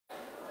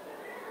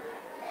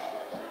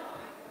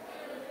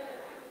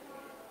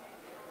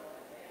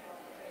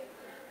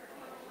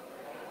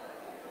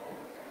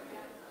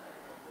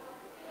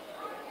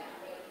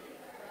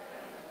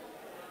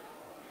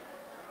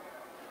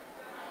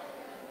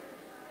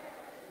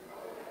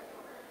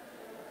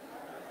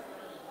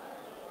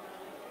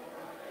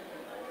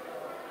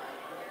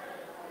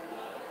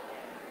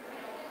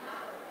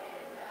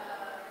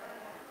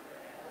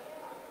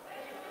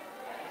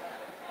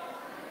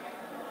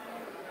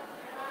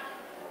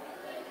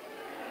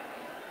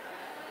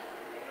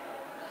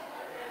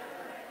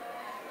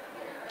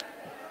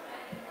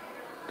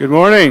Good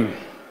morning.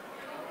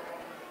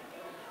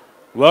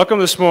 Welcome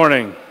this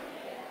morning.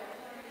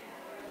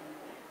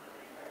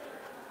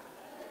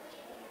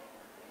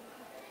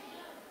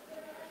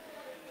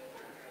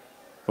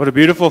 What a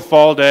beautiful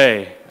fall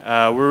day.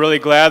 We're really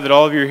glad that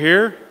all of you are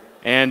here,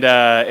 and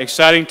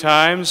exciting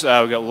times.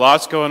 We've got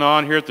lots going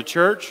on here at the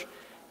church,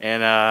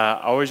 and I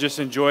always just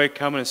enjoy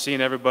coming and seeing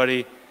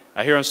everybody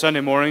here on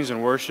Sunday mornings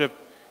in worship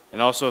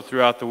and also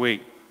throughout the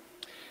week.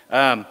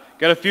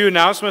 Got a few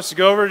announcements to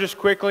go over just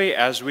quickly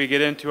as we get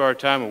into our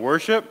time of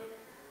worship.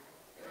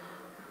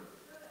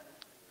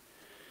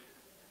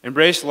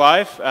 Embrace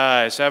Life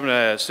is having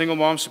a single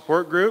mom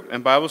support group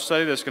and Bible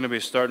study that's going to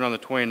be starting on the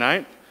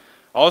 29th.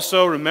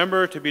 Also,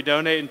 remember to be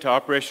donating to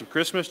Operation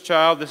Christmas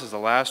Child. This is the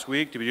last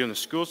week to be doing the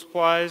school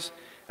supplies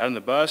out on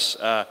the bus.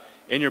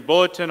 In your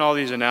bulletin, all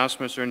these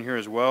announcements are in here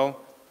as well.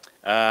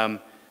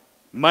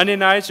 Monday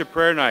nights are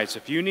prayer nights.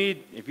 If you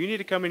need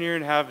to come in here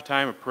and have a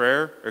time of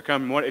prayer, or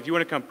if you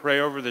want to come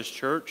pray over this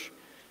church,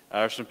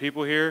 or some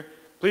people here,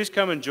 please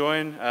come and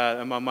join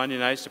them on Monday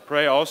nights to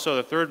pray. Also,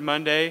 the third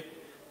Monday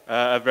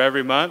of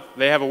every month,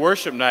 they have a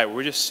worship night where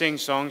we just sing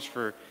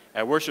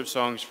worship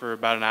songs for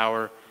about an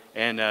hour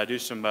and do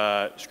some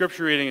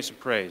scripture reading and some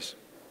praise.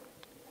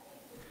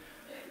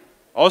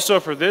 Also,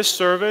 for this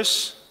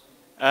service,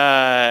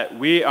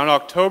 we on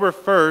October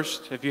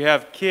 1st, if you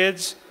have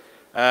kids.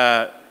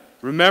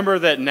 Remember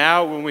that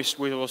now when we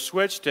will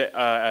switch to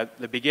at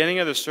the beginning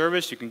of the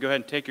service, you can go ahead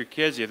and take your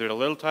kids either to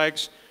Little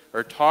Tykes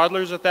or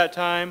toddlers at that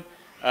time.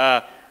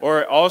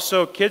 Or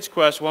also Kids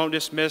Quest won't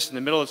dismiss in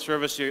the middle of the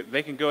service.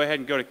 They can go ahead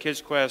and go to Kids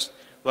Quest.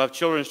 We'll have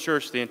Children's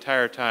Church the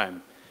entire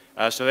time.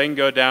 So they can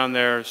go down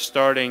there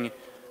starting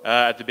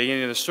at the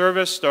beginning of the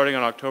service, starting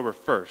on October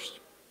 1st.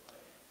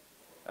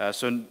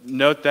 So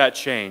note that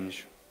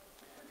change.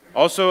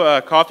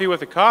 Also, Coffee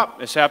with a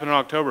Cop is happening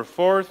on October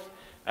 4th.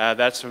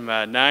 That's from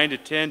 9 to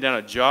 10 down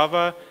at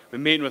Java. We're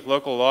meeting with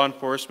local law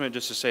enforcement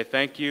just to say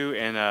thank you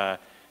and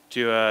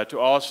to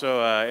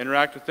also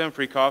interact with them,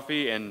 free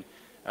coffee and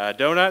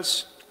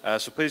donuts.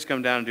 So please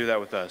come down and do that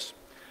with us.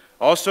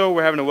 Also,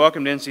 we're having a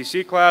Welcome to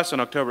NCC class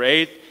on October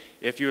 8th.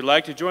 If you would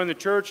like to join the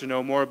church and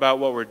know more about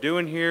what we're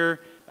doing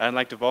here and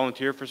like to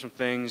volunteer for some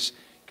things,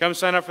 come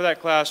sign up for that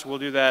class. We'll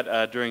do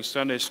that during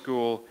Sunday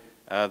school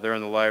there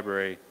in the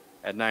library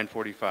at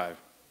 9:45.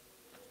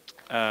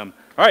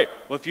 All right,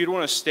 well, if you'd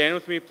want to stand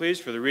with me, please,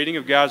 for the reading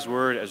of God's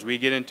Word as we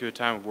get into a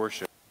time of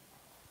worship.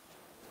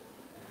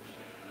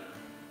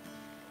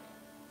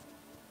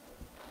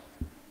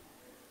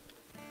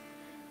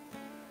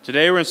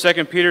 Today we're in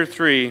 2 Peter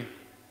 3,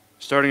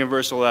 starting in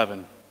verse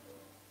 11.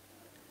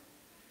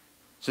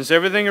 Since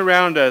everything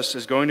around us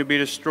is going to be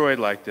destroyed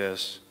like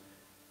this,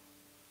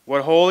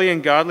 what holy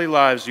and godly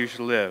lives you should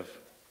live,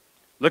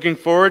 looking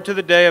forward to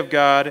the day of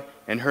God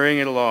and hurrying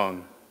it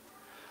along.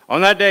 On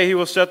that day he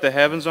will set the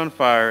heavens on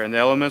fire, and the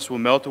elements will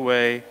melt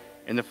away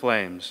in the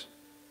flames.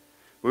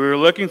 We are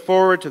looking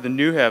forward to the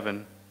new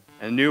heaven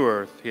and new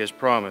earth he has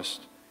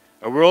promised,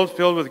 a world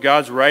filled with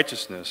God's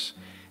righteousness.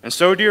 And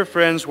so, dear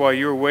friends, while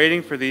you are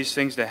waiting for these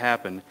things to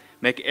happen,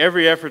 make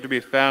every effort to be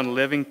found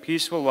living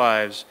peaceful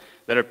lives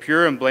that are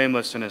pure and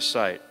blameless in his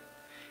sight.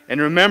 And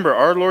remember,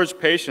 our Lord's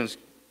patience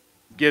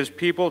gives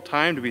people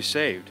time to be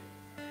saved.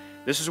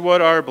 This is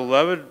what our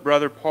beloved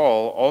brother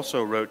Paul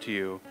also wrote to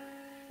you,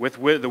 with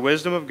the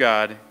wisdom that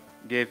God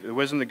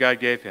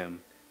gave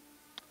him.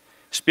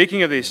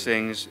 Speaking of these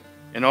things,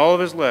 in all of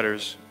his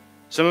letters,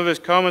 some of his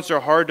comments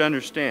are hard to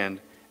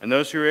understand, and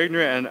those who are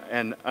ignorant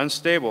and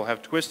unstable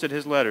have twisted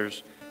his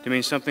letters to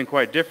mean something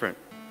quite different,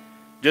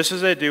 just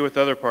as they do with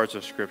other parts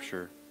of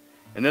Scripture,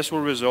 and this will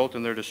result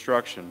in their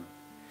destruction.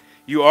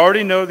 You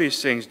already know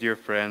these things, dear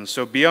friends,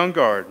 so be on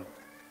guard.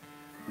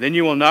 Then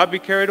you will not be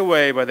carried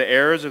away by the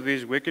errors of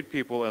these wicked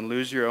people and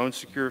lose your own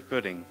secure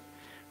footing.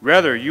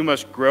 Rather, you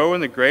must grow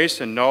in the grace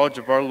and knowledge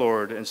of our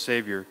Lord and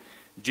Savior,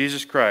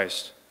 Jesus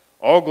Christ.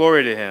 All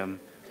glory to him,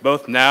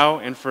 both now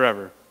and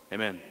forever.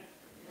 Amen.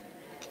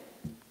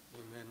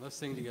 Amen. Let's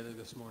sing together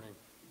this morning.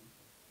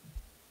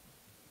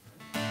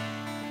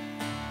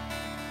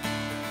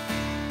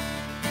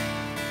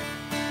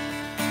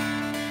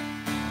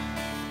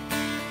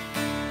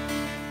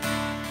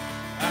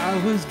 I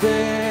was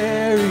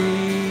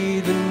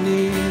buried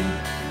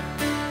beneath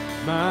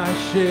my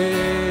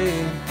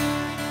shame.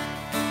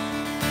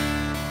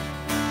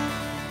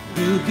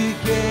 Who could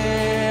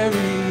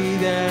carry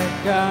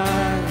that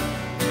kind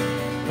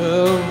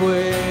of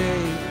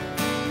weight?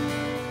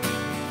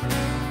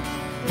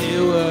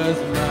 It was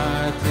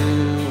my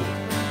tomb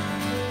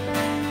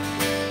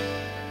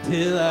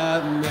till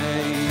I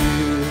met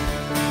you.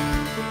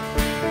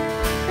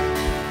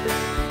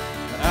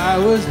 I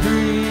was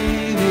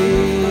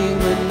breathing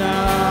but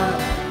not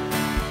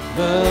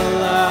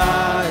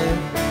alive.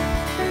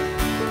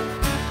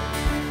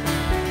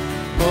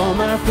 For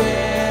my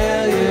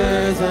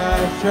failures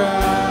I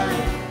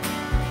tried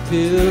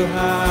to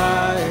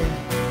hide.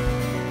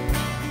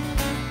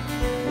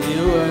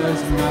 It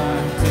was my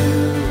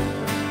tomb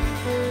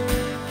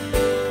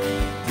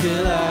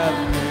till I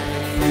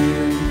met you.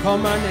 You call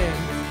my name.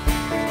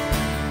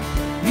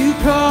 You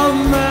called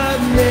my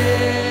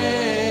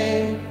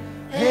name,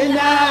 and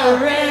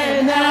I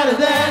ran out of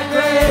that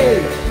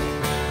grave,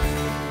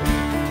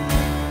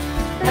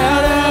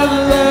 out of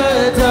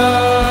the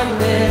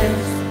darkness,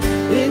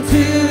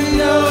 into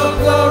your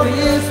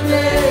glorious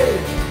day.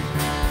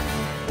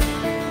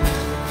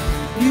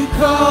 You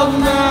called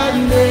my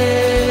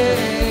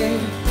name,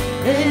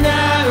 and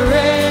I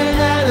ran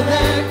out of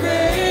that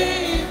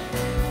grave,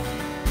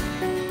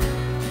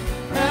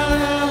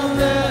 out of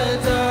the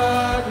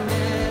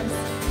darkness,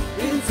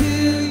 into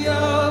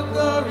your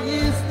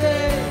glorious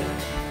day.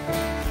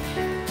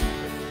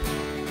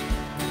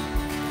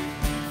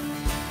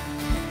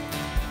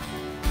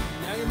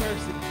 Now your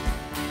mercy.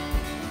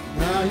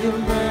 Now your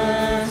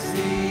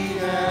mercy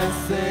has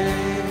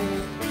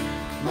saved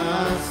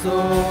my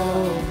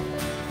soul.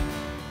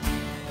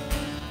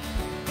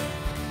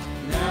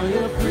 Now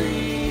your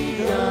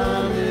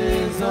freedom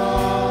is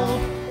all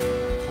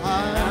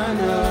I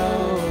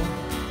know.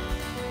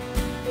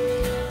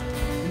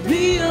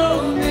 The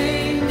old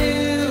name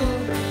knew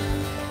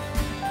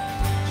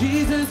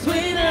Jesus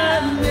when I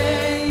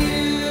met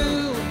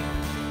you.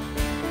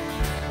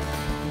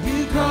 You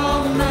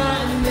called my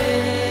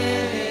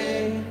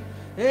name,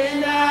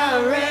 and I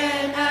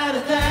ran out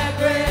of that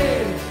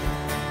grave,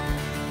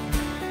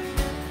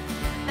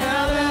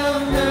 out of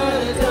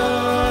the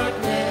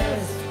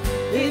darkness,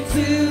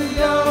 into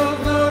your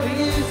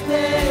glorious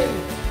day.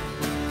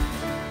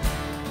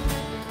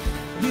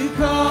 You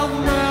called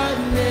my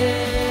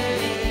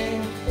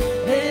name,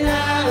 and I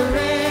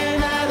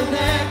ran out of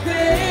that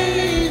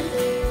grave,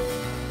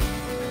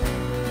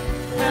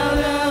 out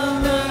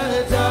of the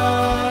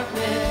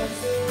darkness,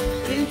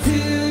 into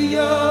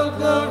your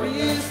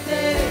glorious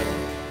day.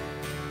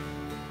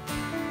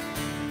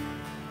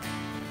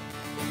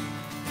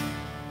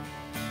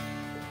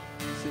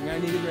 Sing, I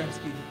needed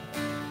rescue.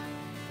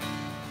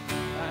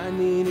 I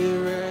needed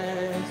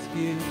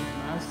rescue.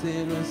 My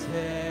sin was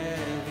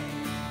heavy,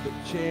 but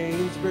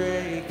chains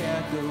break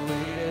at the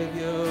weight of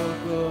your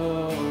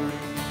glory.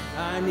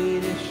 I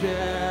needed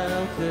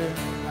shelter.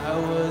 I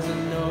was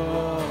an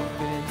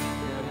orphan.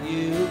 Now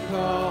you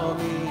call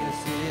me a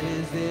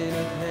citizen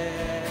of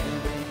heaven.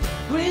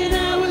 When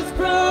I was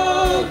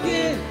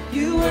broken,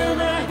 you were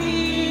my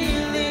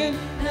healing.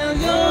 Now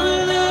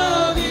your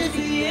love is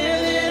the air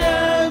that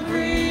I'm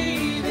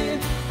breathing.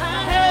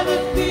 I have a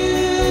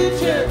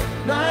future.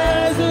 My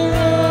eyes are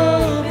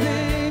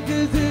open,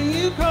 'cause when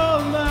you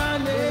called my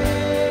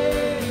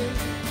name,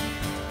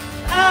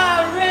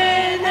 I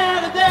ran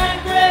out of that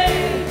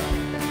grave,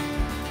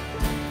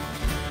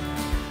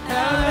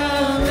 out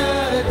of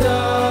the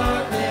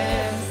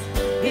darkness,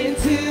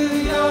 into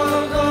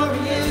your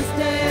glorious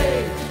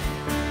day.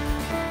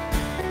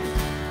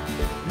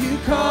 You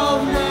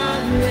called my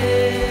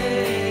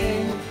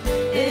name,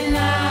 and I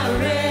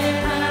ran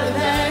out of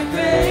that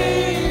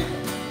grave,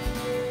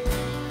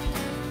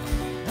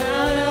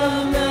 out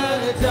of the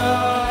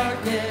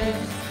darkness,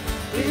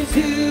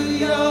 into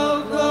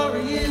your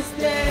glorious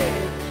day.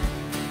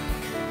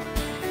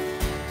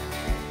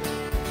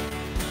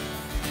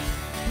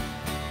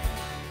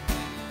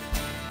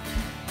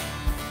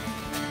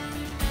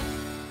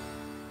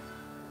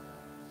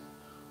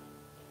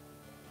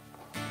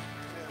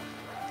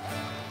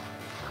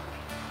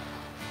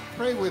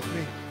 Pray with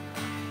me.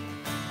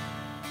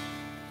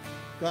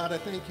 God, I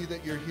thank you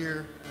that you're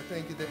here. I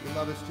thank you that you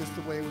love us just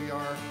the way we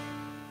are,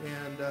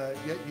 and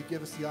yet you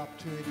give us the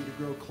opportunity to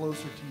grow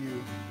closer to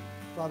you.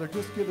 Father,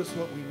 just give us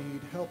what we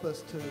need. Help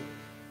us to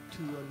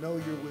know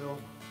your will.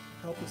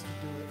 Help us to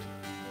do it.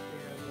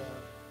 And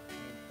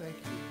thank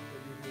you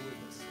that you're here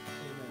with us.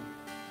 Amen.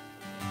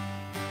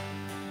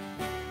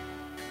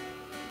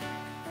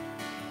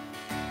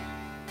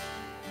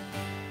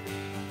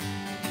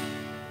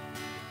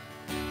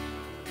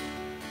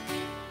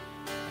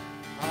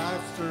 I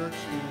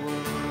searched the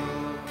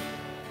world.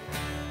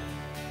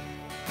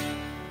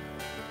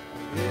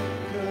 It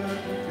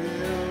couldn't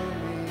fill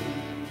me.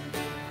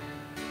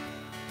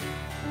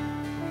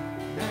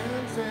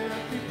 Man's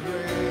empty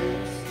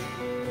graves,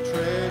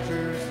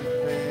 treasures of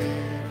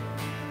fame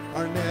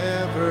are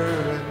never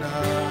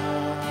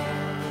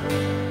enough.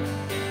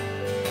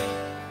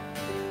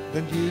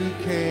 Then you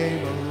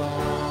came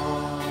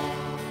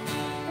along,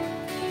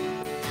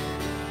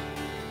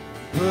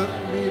 put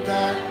me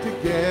back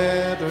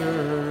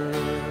together,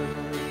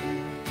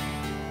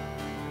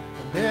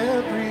 and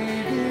every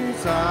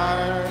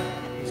desire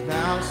is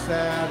now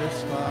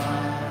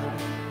satisfied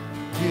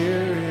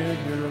here in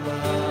your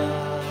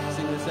love.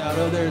 Sing this out.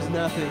 Oh, there's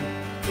nothing.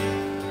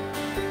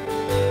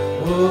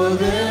 Oh,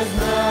 there's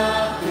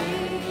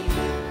nothing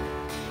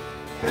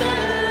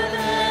better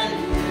than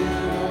you.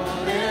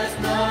 There's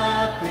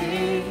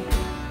nothing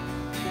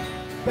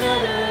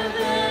better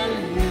than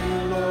you,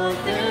 Lord.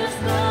 There's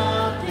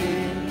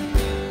nothing,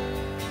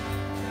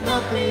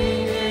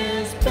 nothing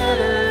is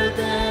better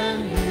than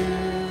you.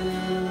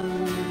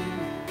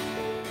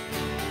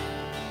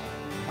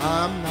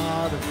 I'm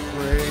not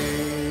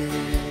afraid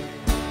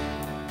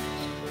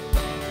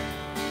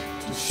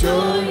to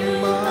show you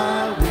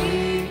my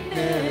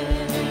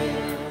weakness.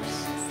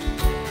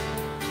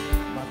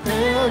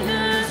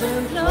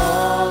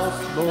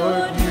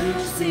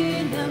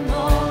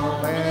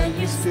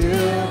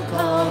 we'll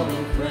call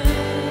him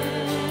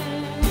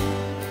friend.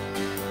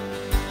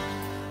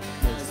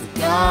 'Cause the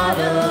God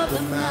of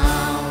the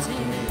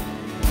mountains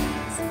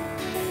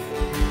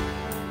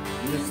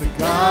is the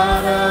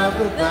God of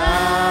the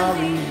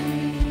valley.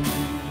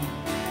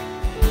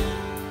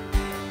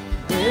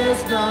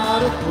 There's not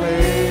a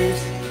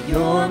place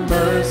your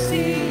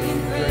mercy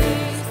and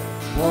grace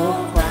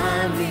won't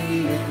find me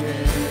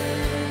again.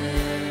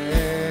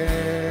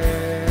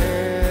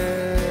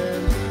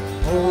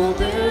 Oh,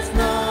 there's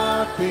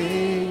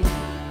nothing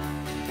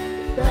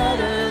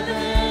better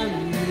than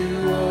you.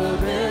 Oh,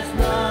 there's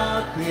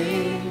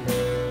nothing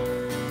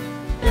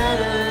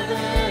better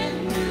than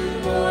you.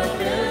 Lord,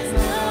 there's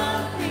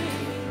nothing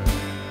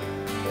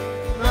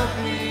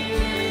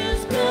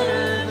is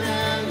better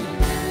than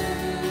you.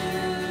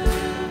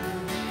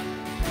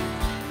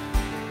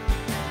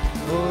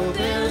 Oh,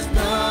 there's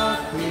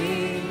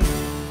nothing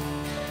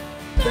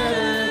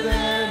better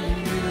than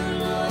you,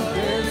 Lord.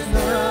 There's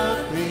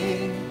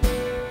nothing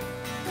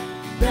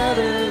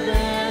better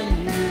than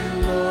you,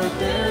 Lord.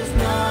 There's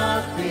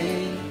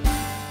nothing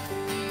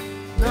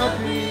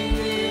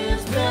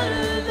is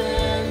better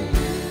than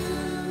you.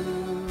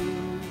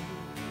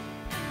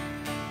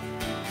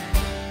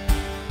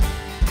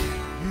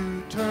 You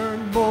turn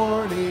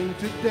mourning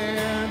to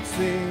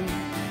dancing.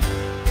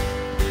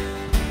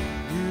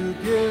 You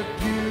give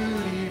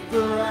beauty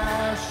for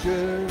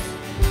ashes.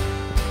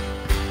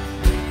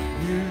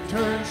 You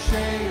turn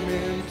shame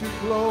into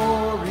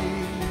glory.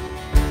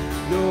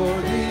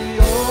 You're the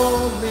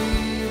only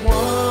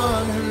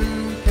one who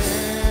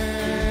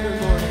can.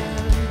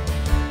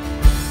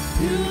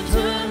 You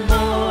turn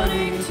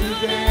mourning to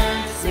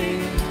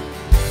dancing.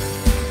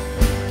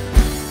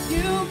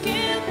 You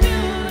give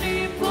beauty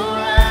for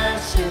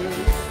ashes.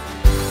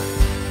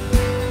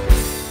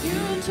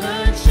 You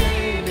turn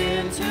shame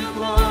into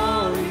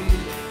glory.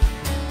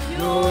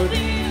 You're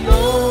the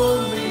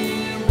only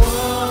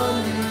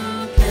one who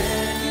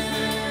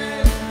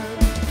can.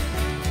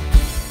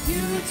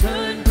 You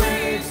turn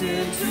graves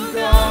into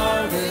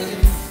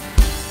gardens.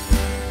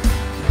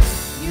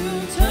 You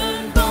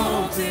turn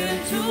bones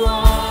into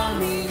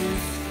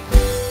armies.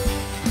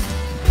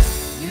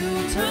 You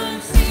turn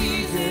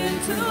seas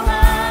into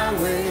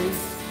highways.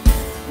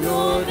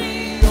 You're the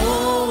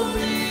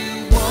only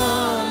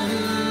one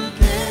who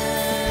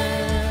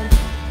can.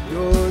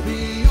 You're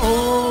the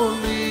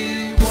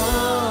only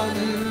one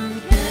who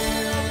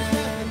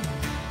can.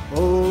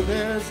 Oh,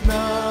 there's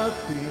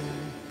nothing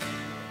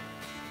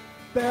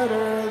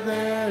better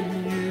than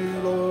you,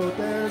 Lord.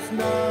 There's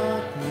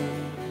nothing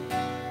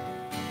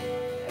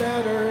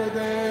better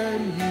than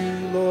you,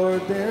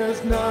 Lord.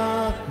 There's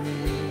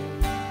nothing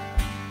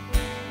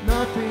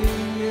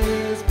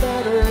is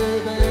better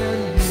than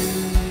you.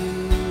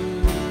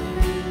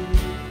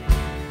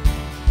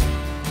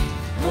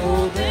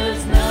 Oh,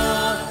 there's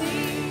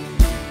nothing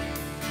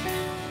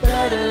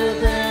better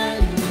than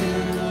you,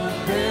 Lord.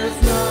 There's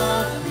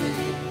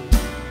nothing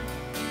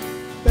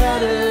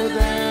better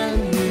than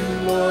you,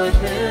 Lord.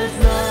 There's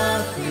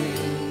nothing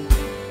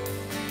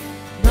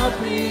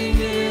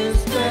is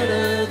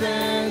better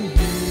than you.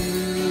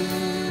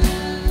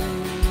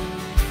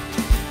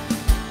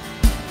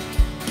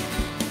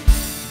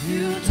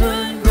 You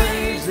turn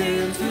graves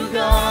into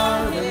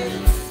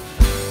gardens.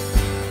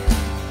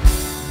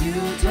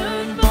 You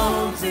turn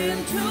bones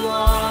into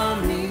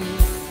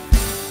armies.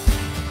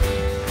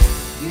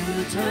 You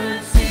turn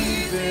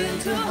seas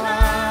into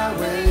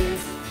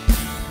highways.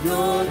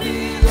 You're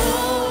the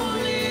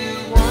only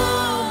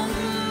one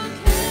who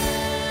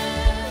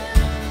can.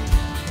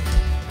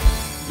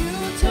 You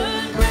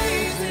turn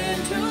graves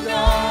into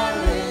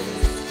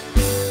gardens.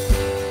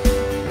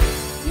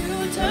 You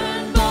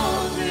turn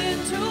bones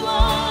into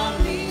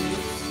armies.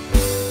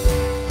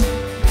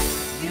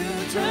 You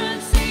turn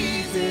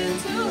seas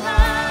into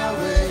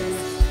highways.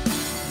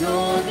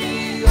 You're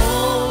the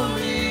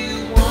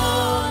only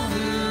one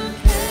who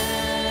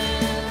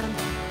can.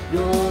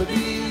 You're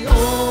the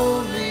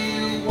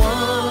only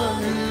one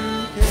who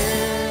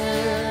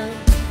can.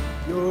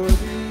 You're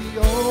the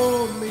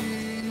only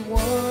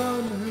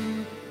one who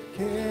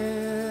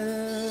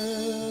can.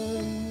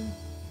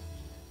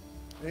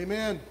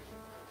 Amen.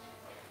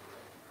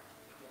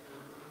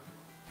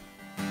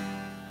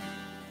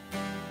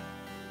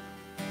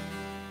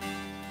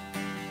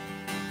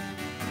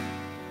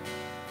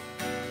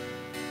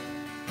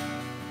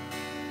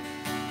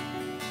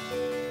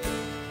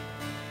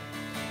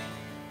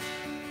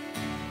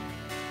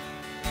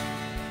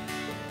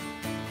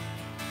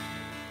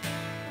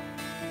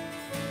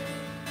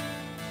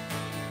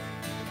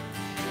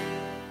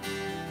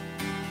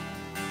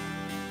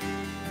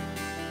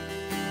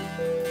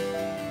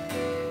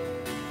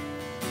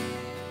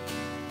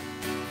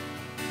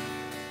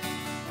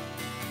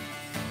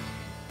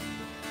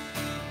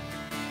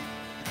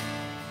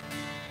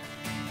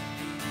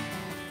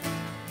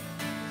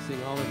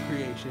 Sing all of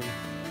creation.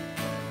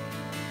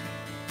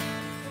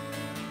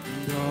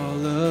 And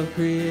all of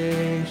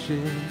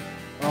creation,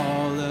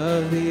 all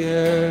of the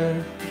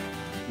earth,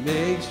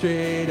 make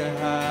straight a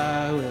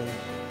highway,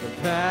 a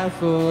path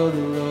for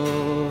the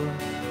Lord.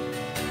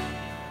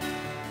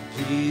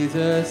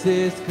 Jesus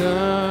is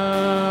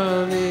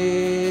coming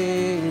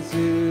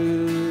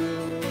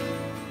soon.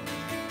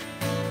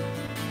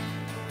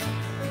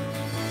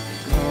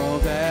 Call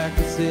back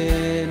the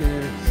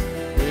sinners,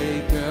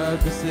 wake up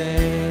the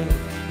saints.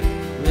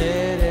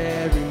 Let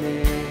every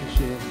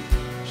nation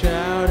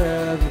shout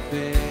of the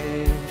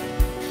faith.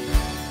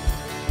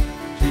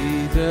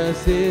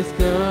 Jesus is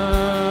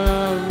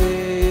coming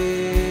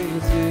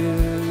soon.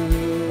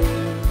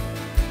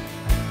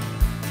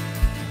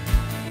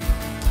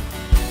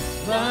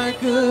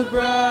 Like a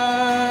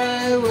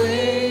bride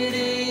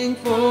waiting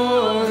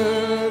for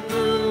her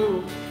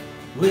groom,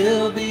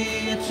 will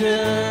be a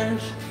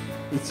church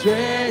that's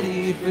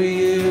ready for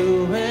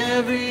you.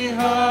 Every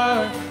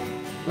heart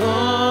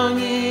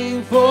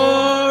longing for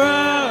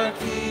our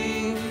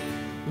King,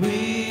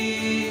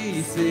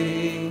 we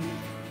sing,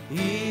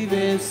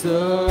 even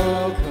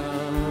so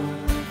come,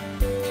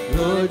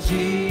 Lord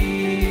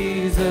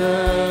Jesus,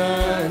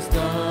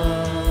 come.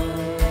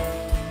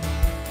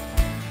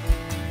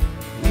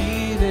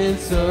 Even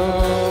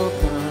so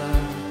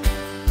come,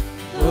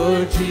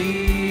 Lord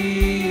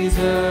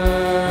Jesus,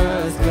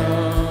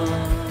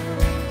 come.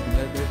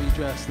 Let there be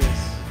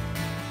justice.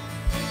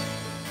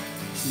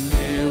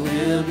 There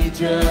will be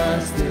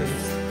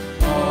justice,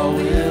 all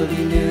will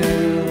be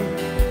new.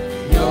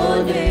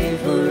 Your name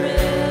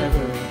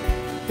forever,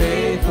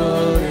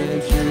 faithful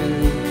and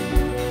true.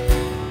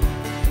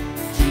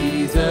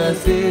 Jesus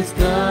is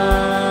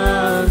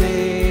coming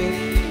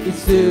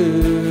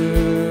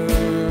soon.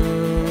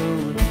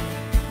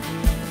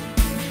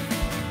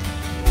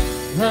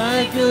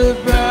 Like a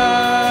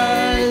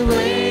bride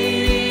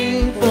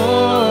waiting for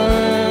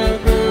her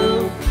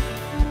groom,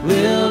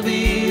 will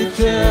be a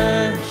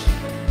church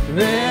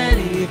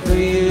ready for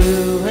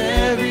you.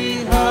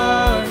 Every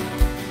heart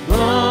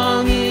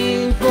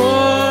longing for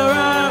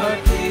our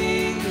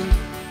King,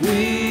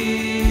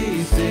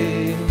 we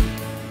sing,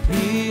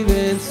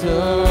 even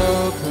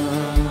so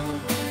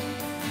come,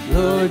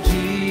 Lord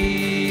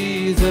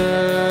Jesus,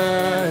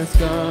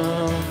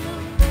 come.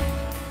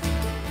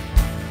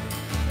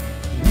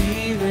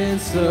 Even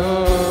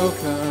so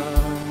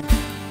come,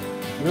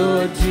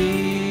 Lord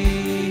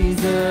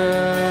Jesus,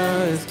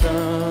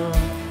 come.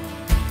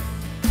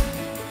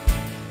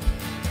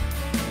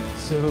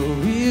 So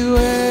we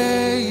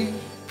wait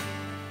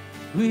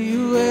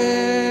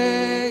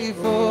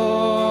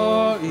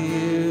for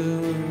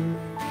you.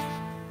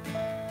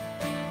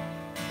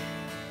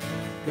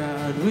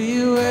 God, we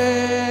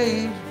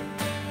wait,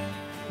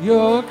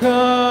 you're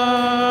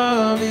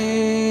coming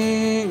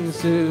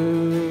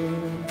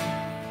soon.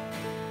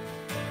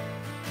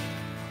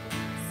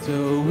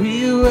 So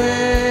we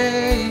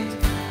wait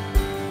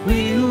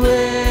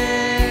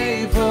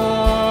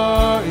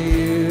for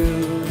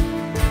you.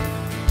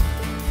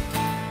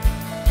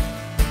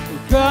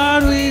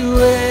 God, we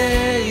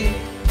wait,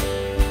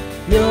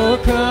 you're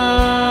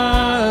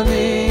coming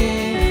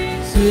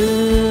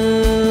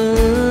soon.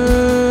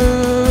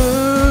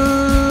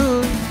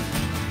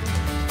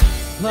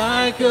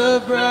 Like a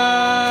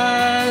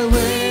bride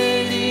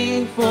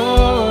waiting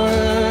for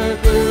her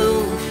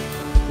groom,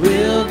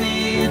 will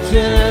be a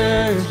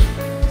church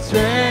that's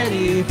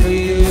ready for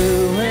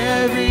you.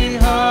 Every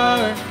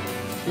heart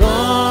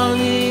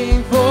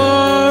longing for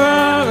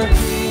our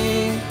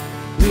King,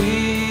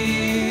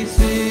 we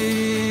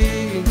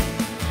sing.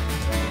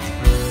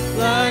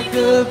 Like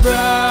a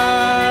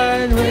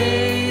bride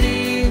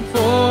waiting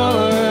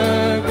for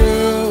her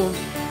groom,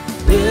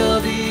 will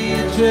be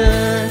a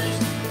church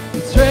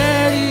that's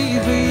ready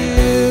for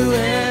you.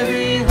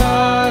 Every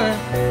heart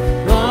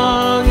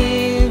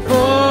longing for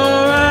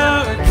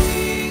our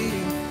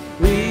King,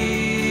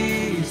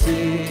 we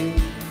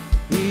sing.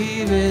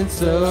 Even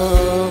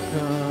so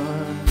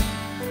come,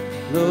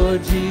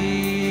 Lord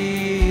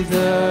Jesus,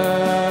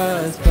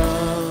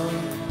 come.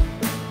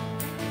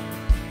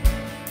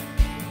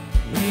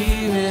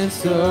 Even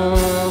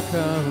so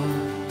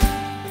come,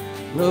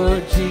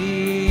 Lord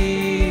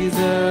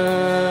Jesus,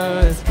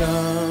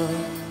 come.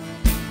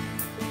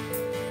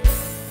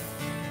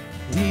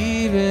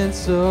 Even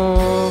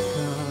so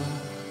come,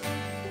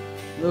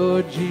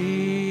 Lord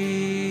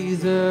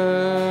Jesus,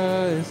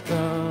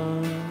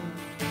 come.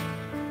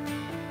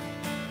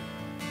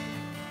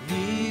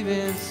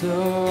 Even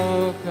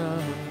so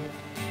come,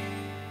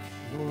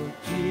 Lord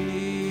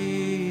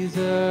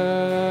Jesus,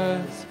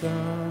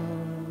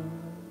 come.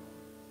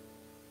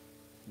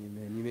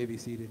 Amen. You may be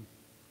seated.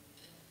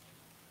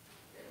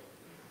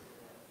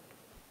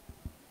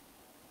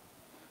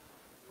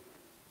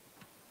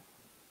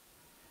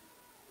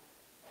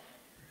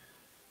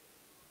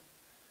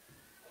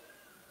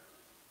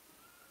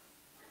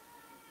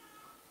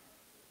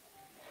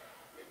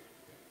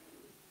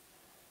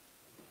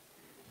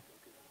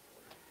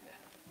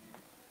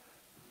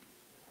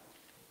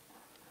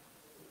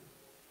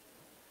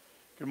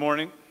 Good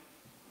morning.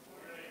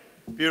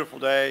 Beautiful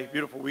day,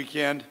 beautiful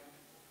weekend.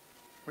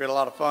 We had a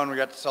lot of fun. We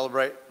got to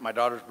celebrate my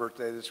daughter's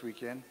birthday this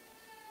weekend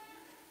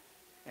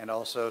and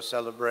also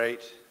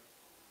celebrate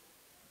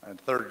a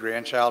third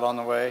grandchild on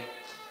the way.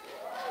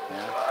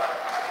 Yeah.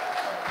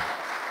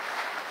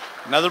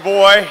 Another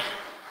boy.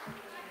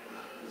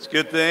 It's a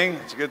good thing.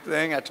 It's a good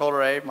thing. I told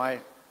her, hey, I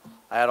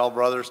had all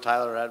brothers.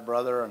 Tyler had a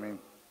brother. I mean,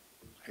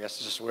 I guess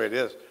it's just the way it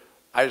is.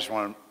 I just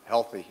want him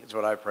healthy. It's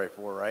what I pray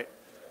for, right?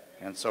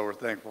 And so we're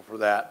thankful for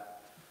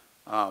that.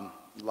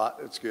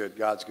 It's good.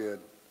 God's good.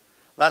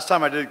 Last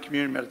time I did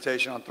communion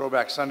meditation on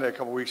Throwback Sunday a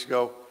couple weeks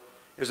ago,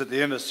 it was at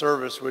the end of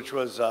service, which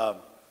was,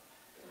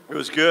 it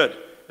was good.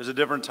 It was a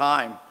different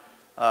time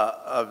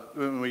of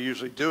when we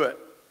usually do it.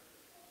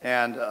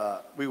 And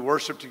we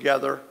worshiped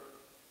together.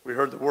 We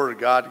heard the Word of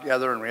God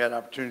together, and we had an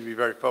opportunity to be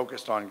very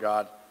focused on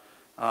God.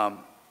 And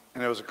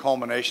it was a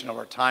culmination of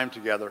our time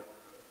together.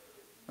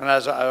 And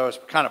as I was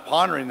kind of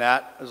pondering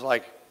that, it was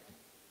like,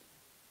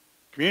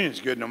 communion is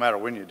good no matter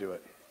when you do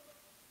it.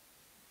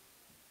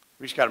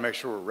 We just got to make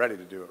sure we're ready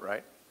to do it,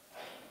 right?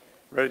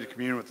 Ready to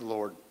commune with the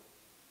Lord.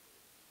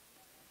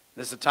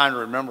 This is a time to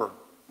remember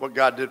what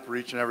God did for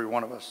each and every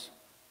one of us.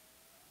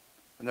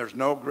 And there's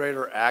no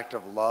greater act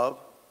of love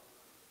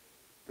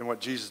than what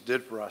Jesus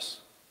did for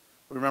us.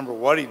 We remember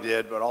what he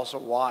did, but also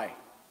why.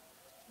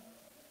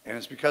 And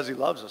it's because he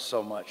loves us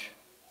so much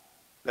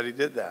that he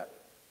did that.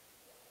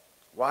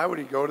 Why would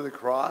he go to the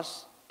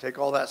cross, take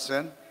all that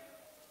sin?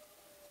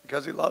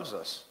 Because he loves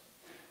us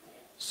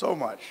so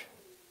much.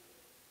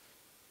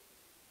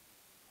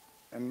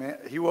 And man,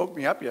 he woke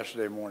me up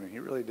yesterday morning. He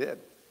really did.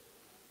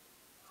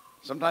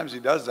 Sometimes he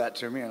does that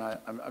to me, and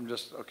I'm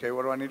just, okay,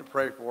 what do I need to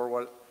pray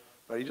for?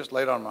 But he just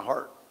laid on my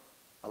heart.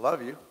 I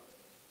love you.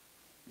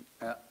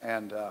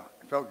 And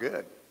it felt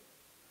good.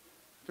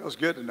 It feels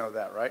good to know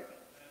that, right?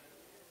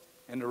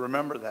 And to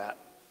remember that.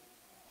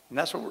 And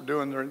that's what we're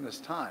doing during this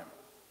time.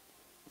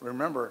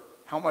 Remember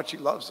how much he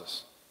loves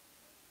us.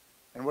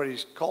 And what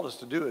he's called us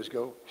to do is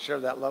go share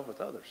that love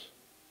with others.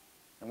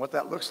 And what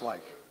that looks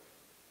like.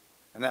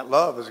 And that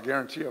love is a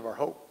guarantee of our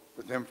hope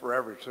with him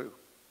forever, too.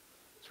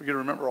 So we got to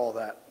remember all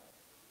that.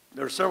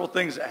 There are several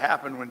things that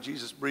happened when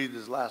Jesus breathed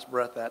his last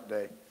breath that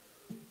day.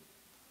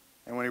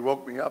 And when he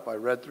woke me up, I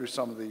read through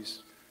some of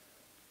these.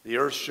 The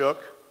earth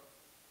shook.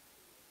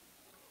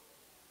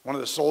 One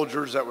of the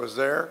soldiers that was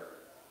there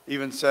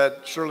even said,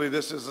 surely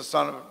this is the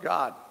Son of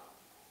God.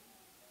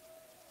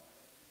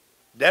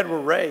 Dead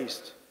were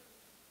raised.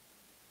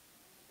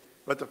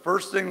 But the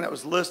first thing that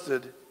was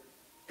listed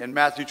in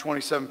Matthew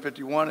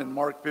 27:51 and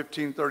Mark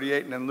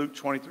 15:38 and in Luke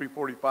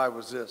 23:45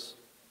 was this.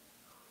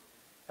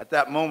 At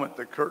that moment,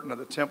 the curtain of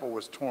the temple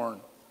was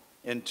torn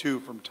in two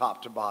from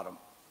top to bottom.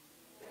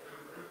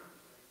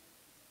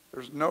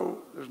 There's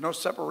no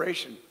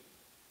separation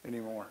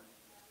anymore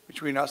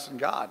between us and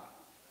God.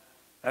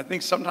 And I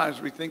think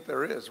sometimes we think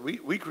there is.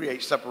 We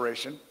create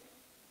separation.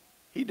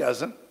 He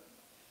doesn't.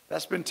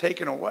 That's been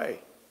taken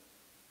away.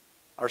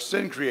 Our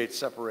sin creates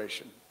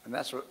separation. And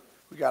that's what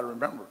we got to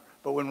remember.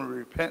 But when we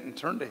repent and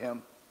turn to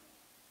him,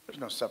 there's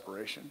no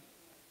separation.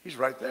 He's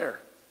right there.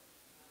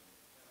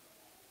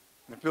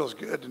 And it feels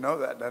good to know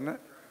that, doesn't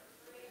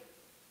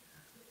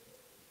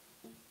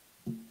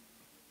it?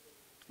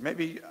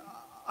 Maybe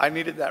I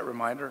needed that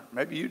reminder.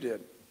 Maybe you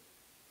did.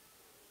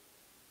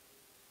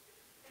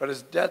 But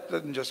his death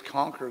didn't just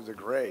conquer the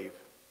grave.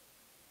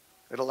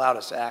 It allowed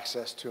us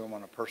access to him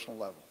on a personal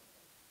level,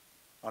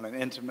 on an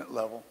intimate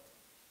level.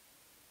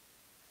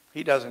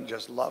 He doesn't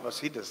just love us.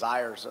 He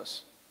desires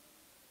us.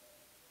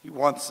 He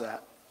wants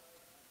that.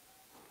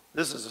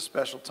 This is a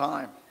special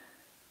time.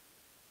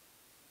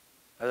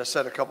 As I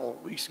said a couple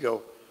of weeks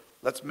ago,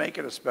 let's make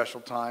it a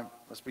special time.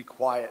 Let's be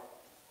quiet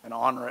and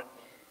honor it.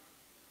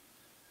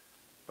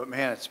 But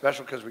man, it's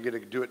special because we get to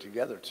do it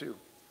together too.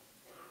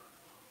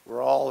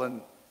 We're all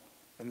in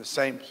the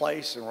same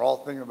place, and we're all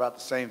thinking about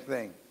the same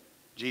thing,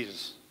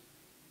 Jesus,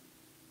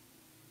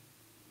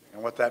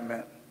 and what that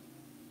meant.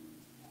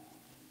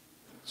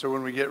 So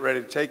when we get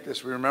ready to take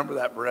this, we remember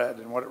that bread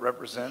and what it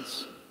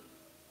represents.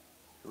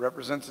 It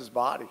represents his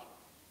body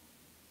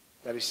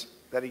that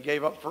he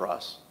gave up for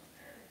us.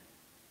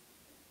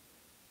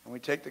 And we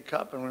take the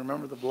cup and we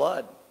remember the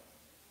blood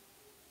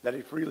that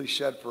he freely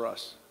shed for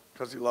us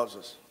because he loves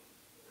us.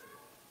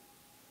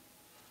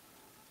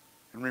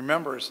 And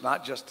remember, it's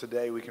not just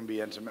today we can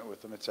be intimate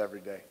with him, it's every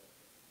day.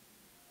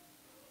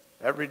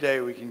 Every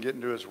day we can get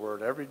into his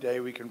word. Every day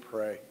we can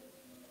pray.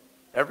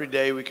 Every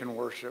day we can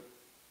worship.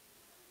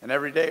 And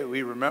every day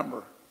we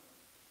remember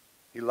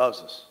he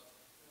loves us.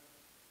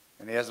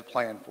 And he has a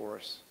plan for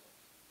us.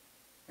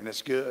 And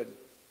it's good.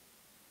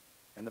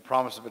 And the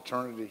promise of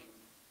eternity,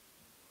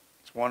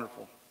 it's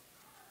wonderful.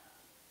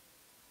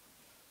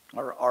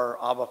 Our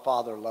Abba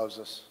Father loves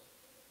us.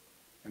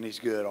 And he's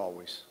good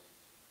always.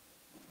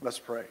 Let's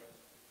pray.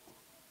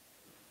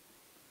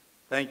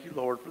 Thank you,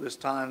 Lord, for this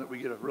time that we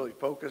get to really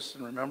focus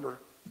and remember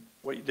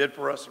what you did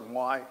for us and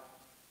why.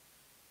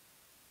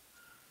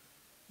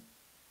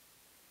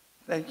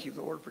 Thank you,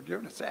 Lord, for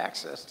giving us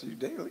access to you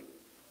daily.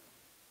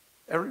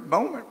 Every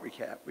moment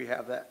we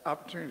have that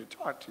opportunity to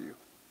talk to you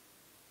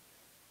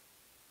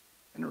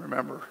and to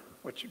remember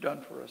what you've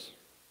done for us.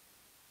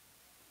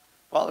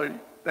 Father,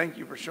 thank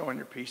you for showing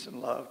your peace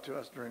and love to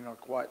us during our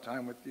quiet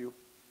time with you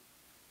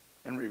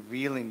and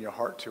revealing your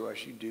heart to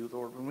us. You do,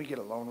 Lord, when we get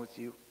alone with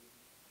you.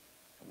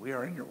 We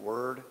are in your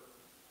word.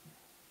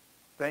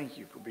 Thank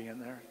you for being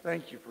there.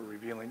 Thank you for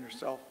revealing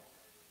yourself.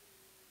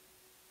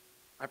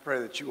 I pray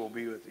that you will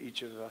be with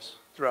each of us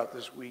throughout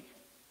this week.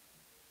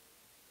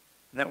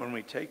 And that when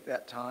we take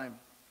that time,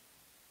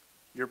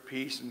 your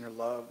peace and your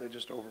love, they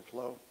just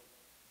overflow.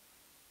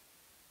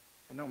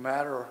 And no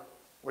matter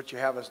what you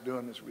have us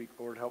doing this week,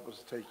 Lord, help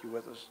us to take you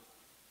with us.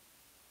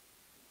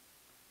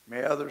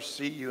 May others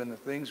see you in the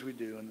things we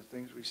do and the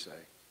things we say.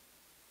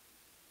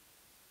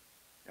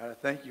 God, I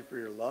thank you for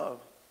your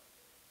love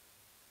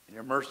and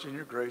your mercy and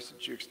your grace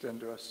that you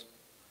extend to us.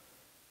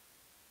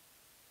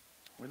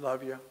 We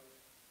love you.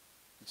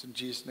 It's in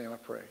Jesus' name I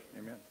pray.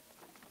 Amen.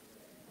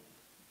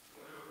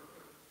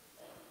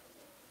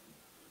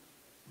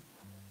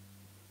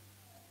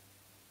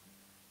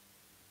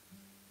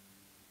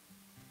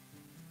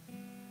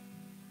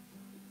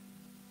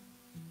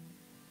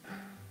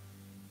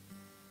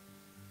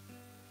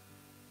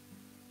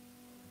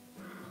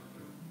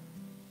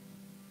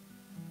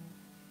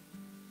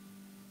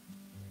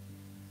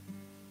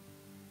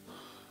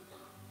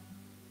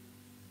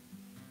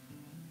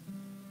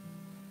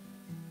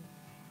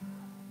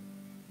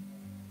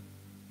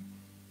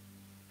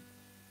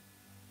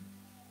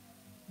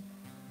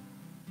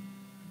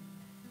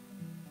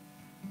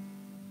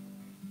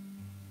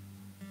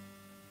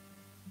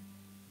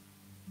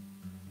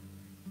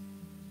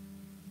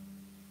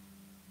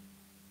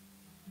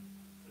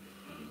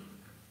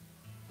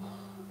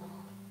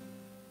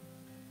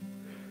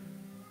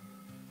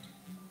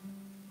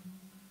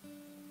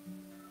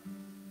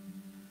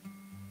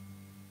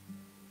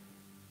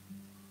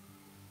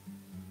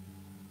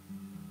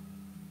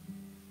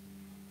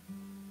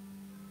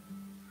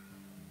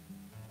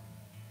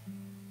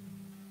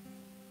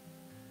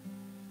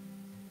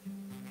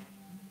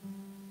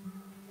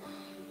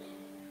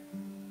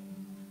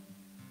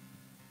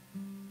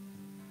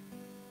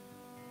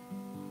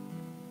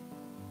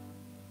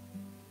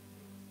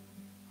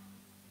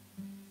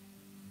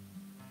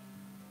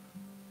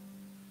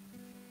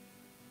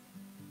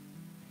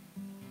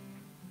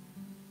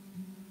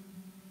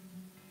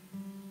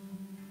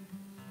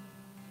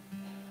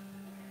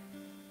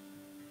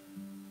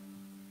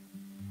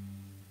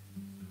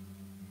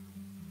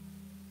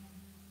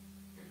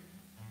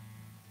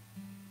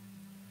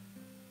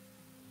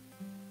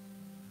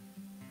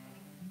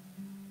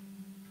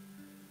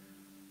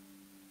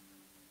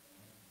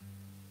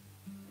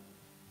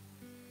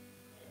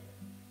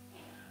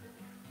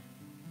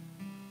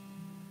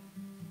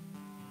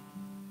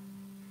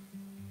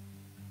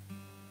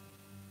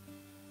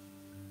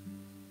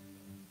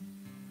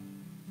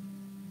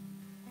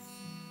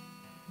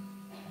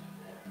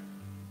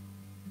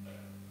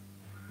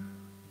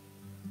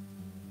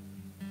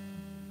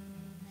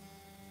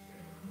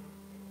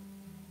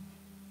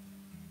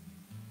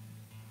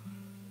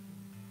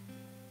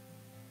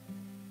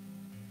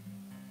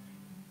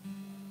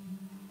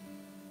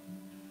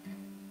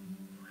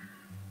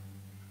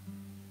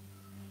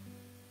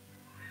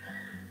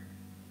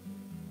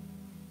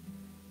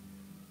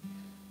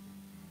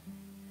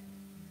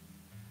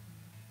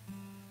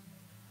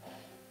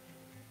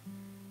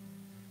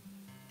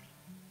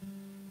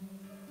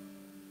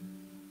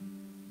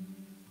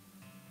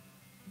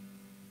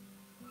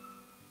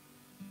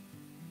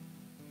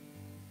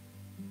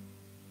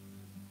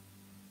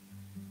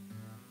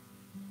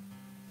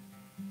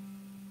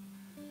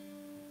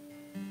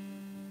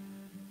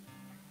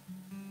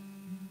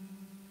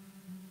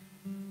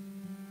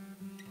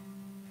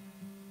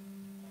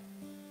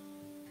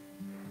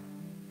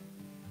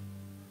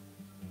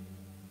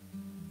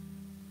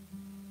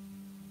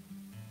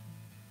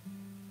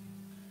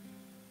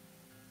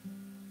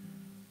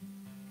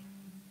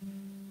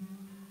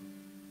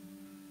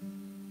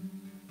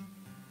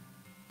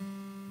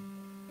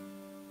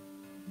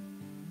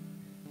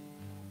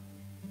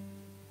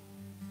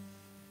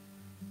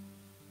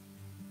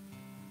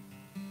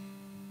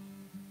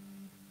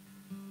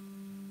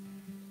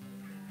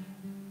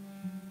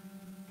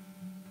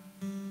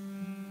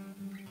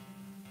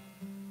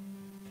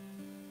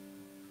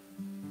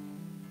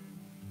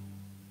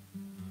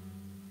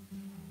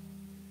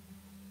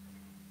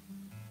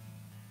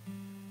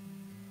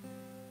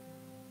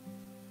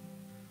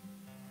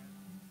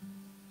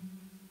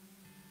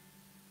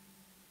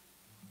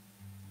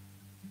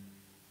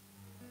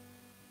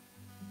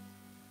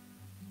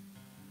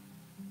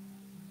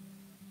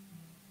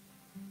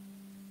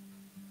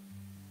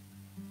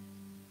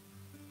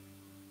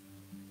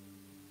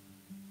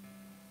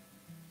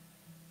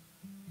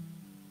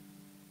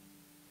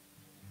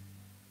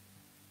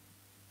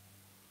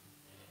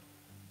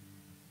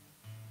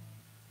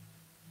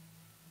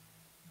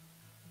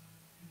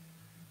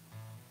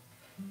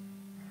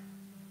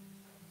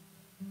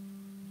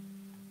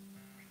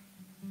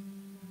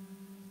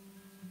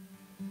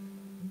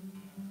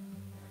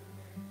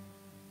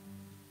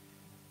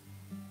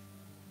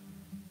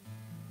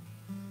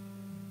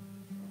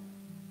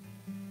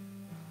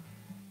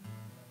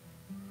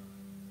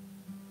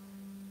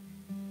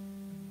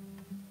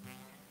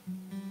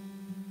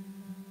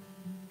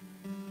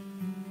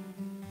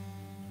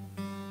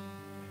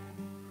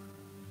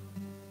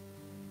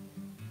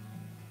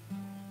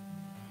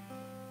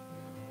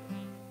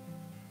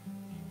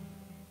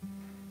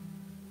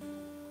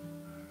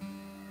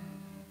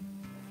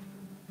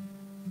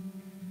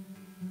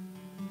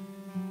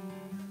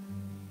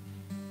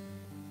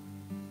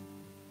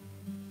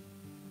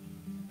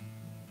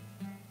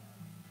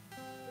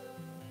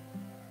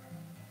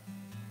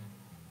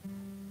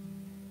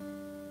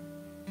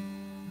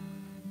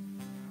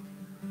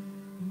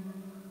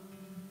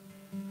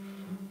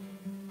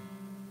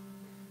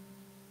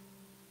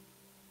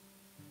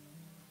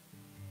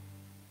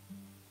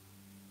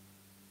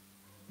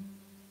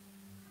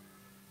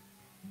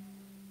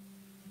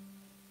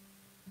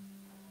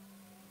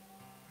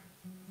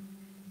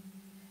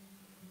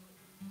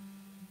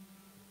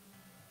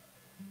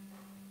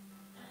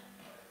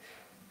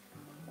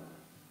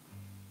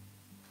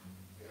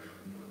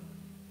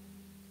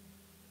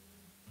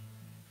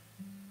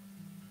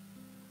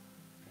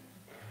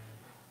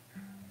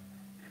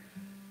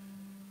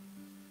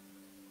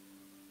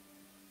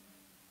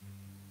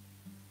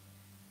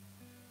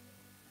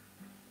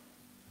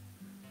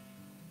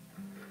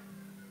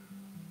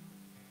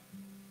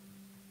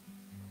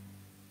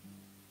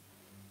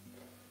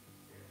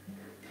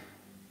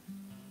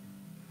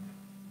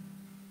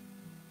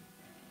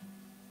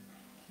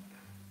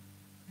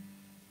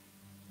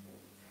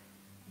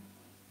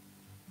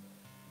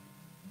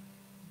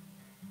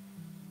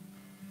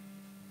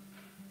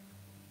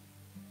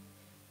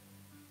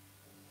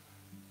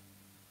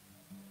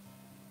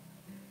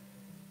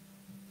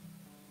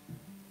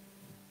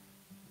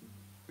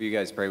 Will you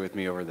guys pray with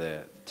me over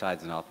the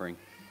tithes and offering?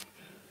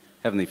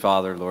 Heavenly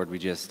Father, Lord, we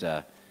just,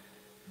 Lord,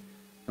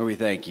 we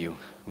thank you.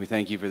 We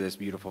thank you for this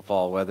beautiful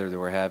fall weather that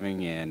we're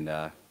having, and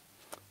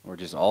Lord,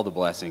 just all the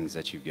blessings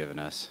that you've given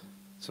us.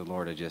 So,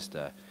 Lord, I just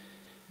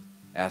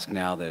ask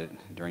now that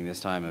during this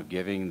time of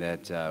giving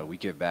that we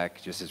give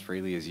back just as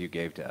freely as you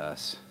gave to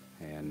us.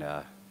 And,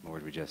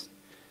 Lord, we just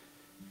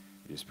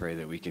pray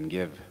that we can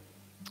give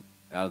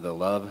out of the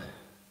love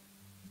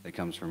that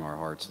comes from our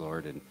hearts,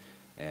 Lord, and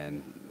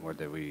Lord,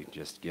 that we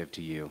just give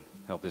to you.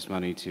 Help this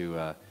money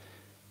to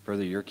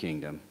further your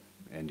kingdom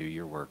and do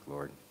your work,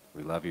 Lord.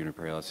 We love you and we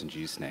pray all this in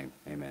Jesus' name.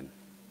 Amen.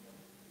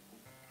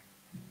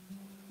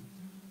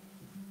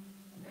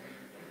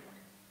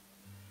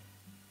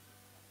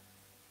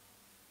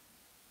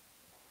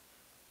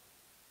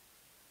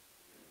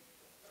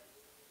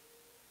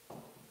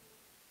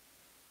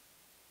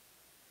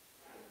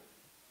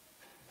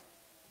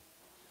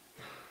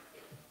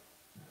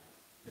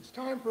 It's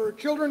time for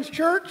Children's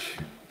Church,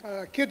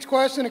 Kids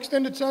Quest and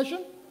Extended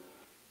Session.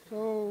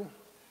 So,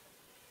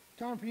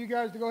 time for you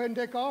guys to go ahead and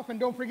take off. And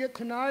don't forget,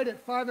 tonight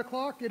at 5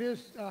 o'clock, it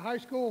is high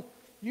school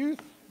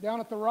youth down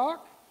at the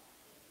Rock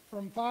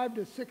from 5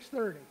 to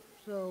 6:30.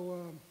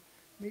 So,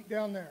 meet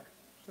down there.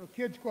 So,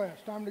 Kids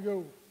Quest, time to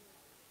go.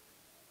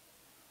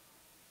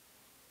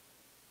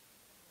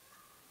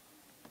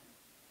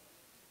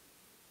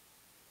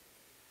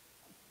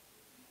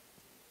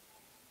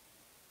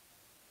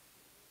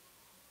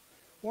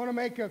 Want to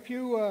make a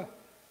few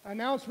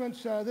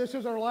announcements. This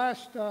is our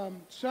last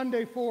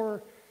Sunday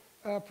for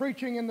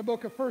preaching in the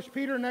book of 1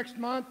 Peter. Next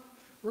month,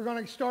 we're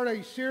going to start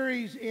a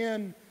series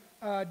in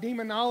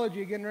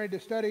demonology, getting ready to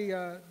study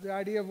the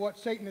idea of what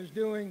Satan is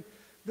doing,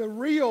 the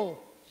real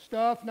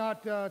stuff,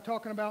 not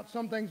talking about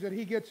some things that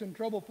he gets in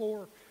trouble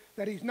for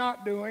that he's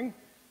not doing,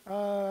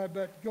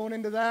 but going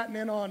into that. And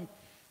then on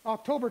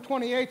October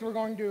 28th, we're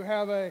going to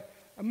have a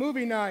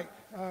movie night.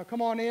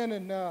 Come on in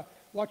and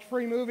watch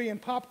free movie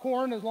and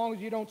popcorn as long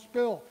as you don't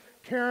spill.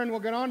 Karen will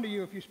get on to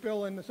you if you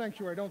spill in the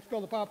sanctuary. Don't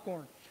spill the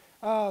popcorn.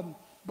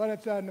 But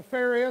it's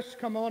nefarious.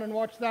 Come on and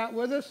watch that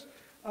with us.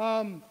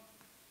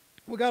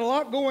 We got a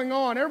lot going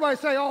on. Everybody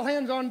say all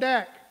hands on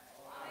deck.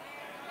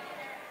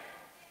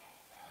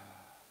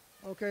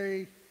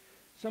 Okay.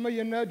 Some of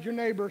you nudge your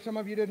neighbor. Some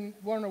of you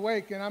weren't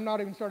awake, and I'm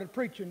not even started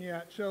preaching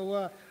yet.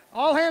 So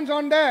all hands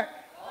on deck.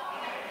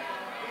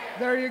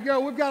 There you go.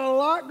 We've got a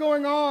lot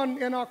going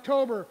on in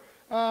October.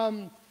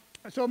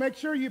 So make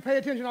sure you pay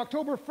attention.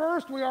 October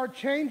 1st, we are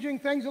changing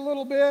things a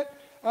little bit.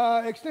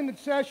 Extended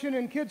session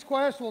in Kids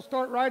Quest will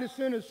start right as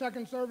soon as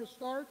second service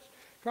starts.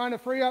 Trying to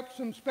free up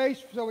some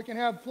space so we can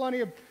have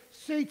plenty of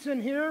seats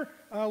in here.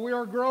 We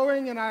are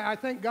growing, and I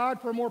thank God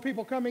for more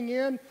people coming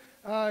in.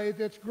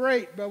 It's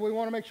great, but we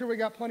want to make sure we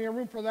got plenty of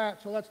room for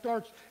that. So that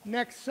starts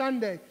next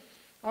Sunday.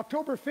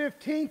 October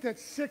 15th at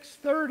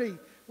 6:30,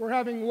 we're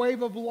having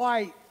Wave of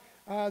Light.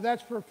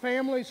 That's for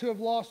families who have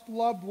lost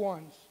loved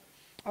ones.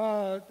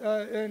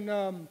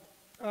 And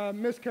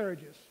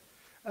miscarriages.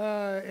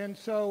 And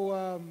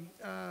so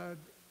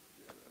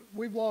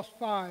we've lost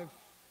 5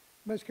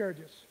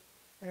 miscarriages.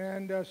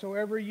 And so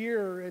every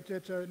year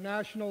it's a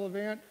national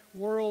event,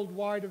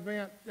 worldwide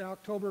event,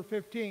 October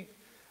 15th.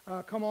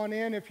 Come on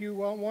in if you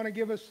want to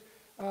give us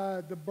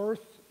the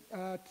birth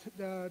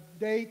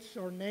dates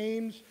or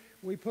names.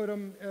 We put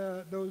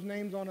those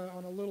names on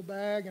a little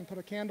bag and put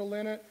a candle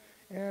in it.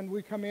 And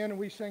we come in and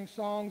we sing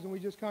songs and we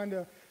just kind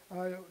of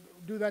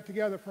do that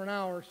together for an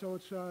hour. So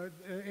it's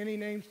any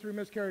names through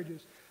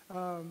miscarriages.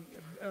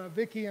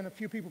 Vicki and a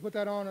few people put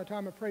that on a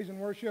time of praise and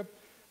worship.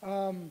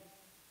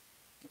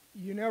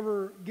 You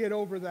never get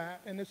over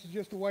that, and this is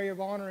just a way of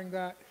honoring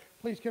that.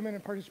 Please come in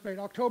and participate.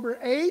 October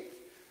 8th,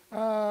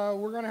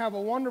 we're going to have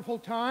a wonderful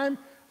time.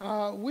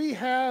 We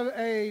have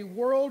a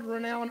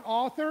world-renowned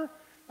author.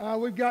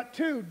 We've got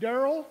 2,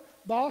 Daryl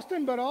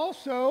Boston, but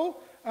also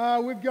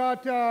we've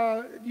got,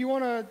 you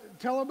want to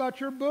tell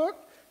about your book,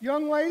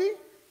 young lady?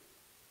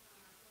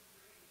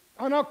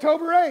 On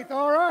October 8th,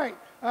 all right.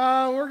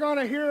 We're going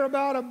to hear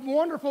about a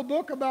wonderful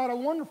book about a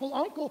wonderful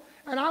uncle,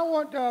 and I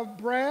want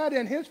Brad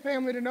and his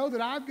family to know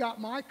that I've got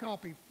my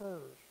copy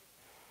first.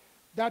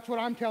 That's what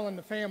I'm telling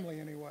the family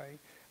anyway.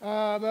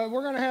 But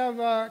we're going to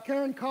have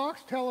Karen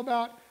Cox tell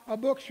about a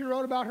book she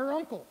wrote about her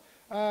uncle.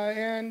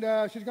 And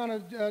she's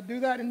going to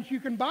do that, and you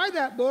can buy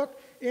that book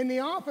in the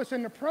office,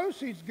 and the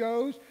proceeds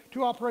goes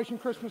to Operation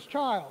Christmas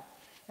Child.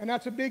 And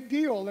that's a big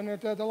deal, and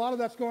a lot of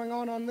that's going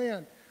on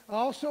then.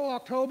 Also,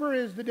 October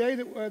is the day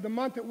that the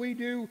month that we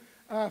do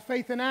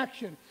Faith in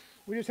Action.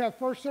 We just have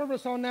first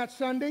service on that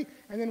Sunday,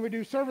 and then we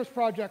do service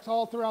projects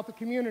all throughout the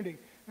community.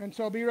 And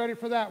so be ready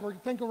for that. We're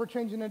thinking we're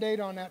changing the date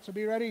on that, so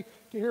be ready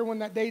to hear when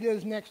that date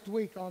is next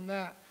week on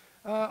that.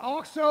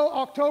 Also,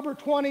 October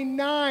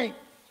 29th,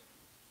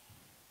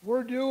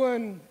 we're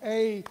doing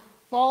a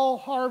fall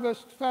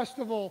harvest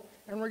festival,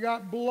 and we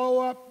got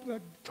blow-up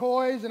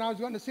toys, and I was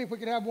going to see if we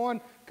could have one,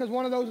 because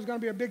one of those is going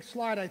to be a big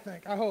slide, I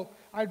think. I hope.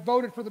 I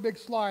voted for the big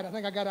slide. I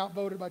think I got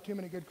outvoted by too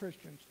many good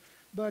Christians.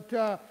 But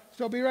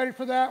so be ready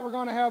for that. We're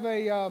going to have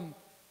a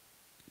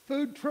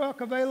food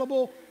truck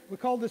available We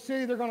called the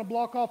city. They're going to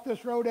block off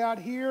this road out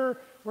here.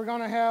 We're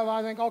going to have,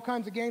 I think, all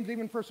kinds of games,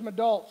 even for some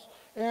adults.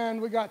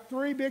 And we got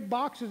 3 big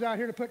boxes out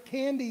here to put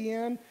candy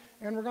in.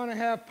 And we're going to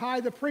have Pie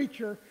the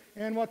Preacher.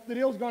 And what the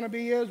deal's going to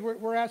be is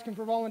we're asking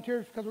for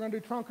volunteers because we're going to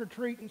do trunk or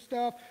treat and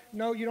stuff.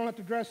 No, you don't have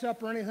to dress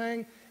up or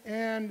anything.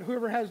 And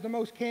whoever has the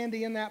most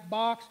candy in that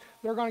box,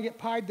 they're going to get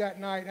pied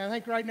that night. And I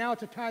think right now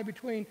it's a tie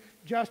between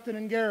Justin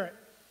and Garrett.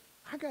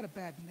 I got a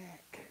bad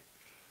neck.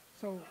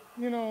 So,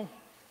 you know,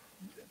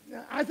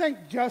 I think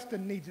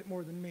Justin needs it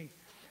more than me.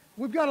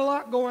 We've got a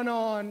lot going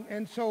on,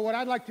 and so what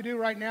I'd like to do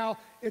right now,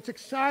 it's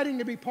exciting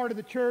to be part of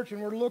the church,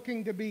 and we're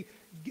looking to be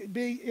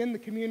in the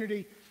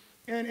community.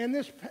 And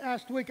this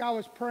past week I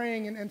was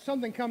praying, and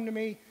something come to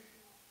me,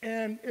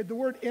 and the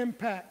word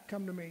impact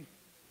come to me.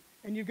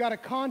 And you've got a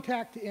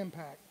contact to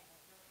impact.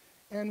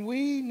 And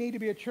we need to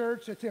be a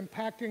church that's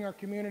impacting our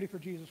community for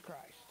Jesus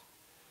Christ.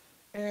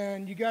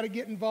 And you got to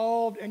get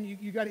involved, and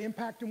you got to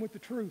impact them with the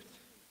truth.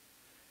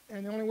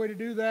 And the only way to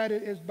do that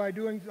is by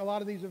doing a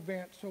lot of these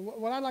events. So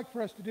what I'd like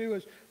for us to do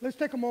is let's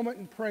take a moment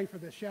and pray for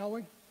this, shall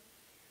we?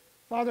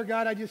 Father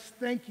God, I just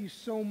thank you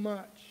so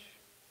much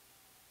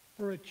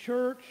for a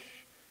church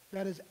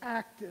that is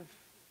active,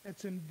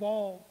 that's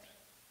involved.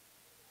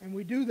 And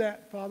we do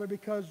that, Father,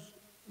 because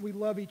we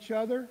love each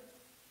other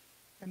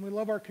and we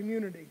love our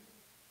community.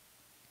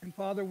 And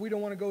Father, we don't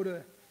want to go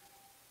to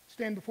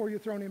stand before your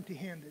throne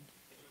empty-handed.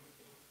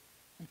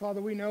 And Father,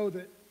 we know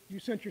that you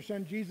sent your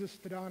son Jesus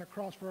to die on a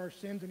cross for our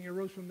sins, and he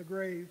arose from the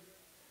grave.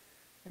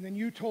 And then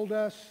you told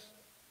us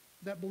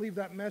that believe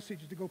that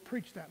message to go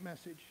preach that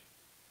message.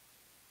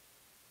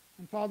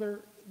 And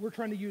Father, we're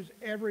trying to use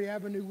every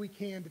avenue we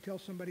can to tell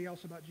somebody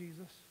else about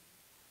Jesus.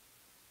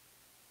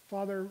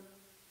 Father,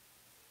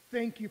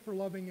 thank you for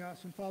loving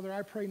us. And Father,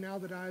 I pray now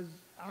that as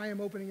I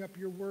am opening up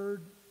your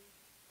word,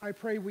 I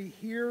pray we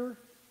hear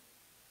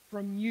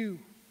from you.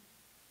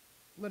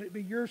 Let it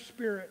be your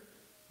spirit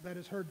that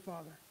is heard,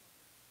 Father.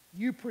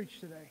 You preach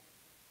today.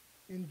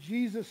 In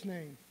Jesus'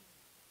 name,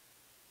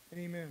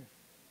 amen.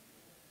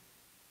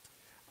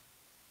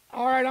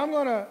 All right, I'm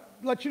going to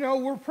let you know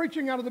we're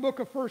preaching out of the book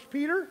of 1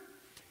 Peter.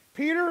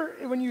 Peter,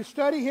 when you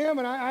study him,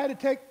 and I had to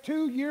take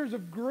 2 years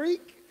of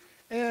Greek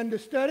and to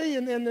study,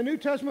 and then the New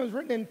Testament was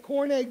written in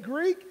Koine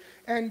Greek,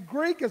 and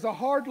Greek is a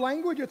hard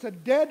language. It's a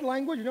dead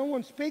language. No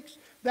one speaks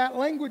that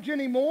language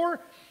anymore.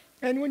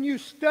 And when you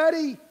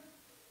study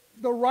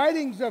the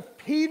writings of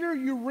Peter,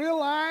 you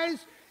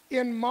realize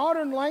in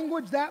modern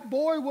language that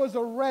boy was a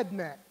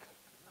redneck.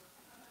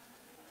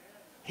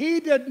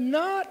 He did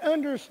not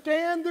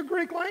understand the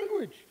Greek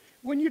language.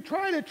 When you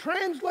try to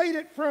translate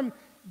it from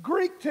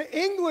Greek to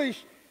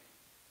English,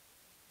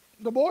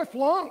 the boy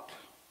flunked.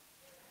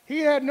 He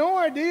had no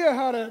idea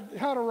how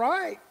to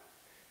write,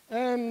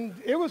 and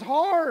it was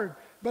hard.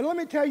 But let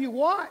me tell you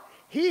what,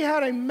 he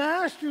had a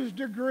master's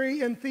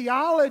degree in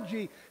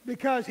theology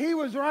because he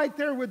was right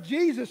there with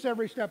Jesus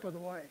every step of the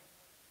way.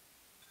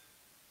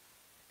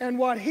 And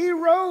what he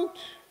wrote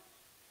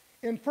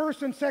in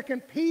 1st and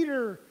 2nd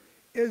Peter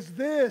is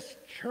this: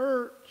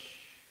 church,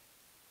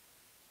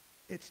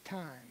 it's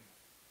time.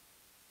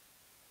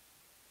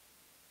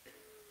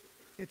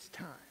 It's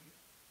time.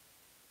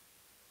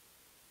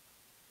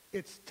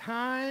 It's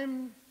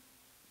time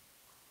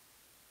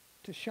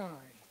to shine.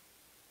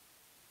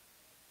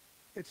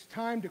 It's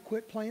time to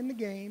quit playing the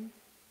game.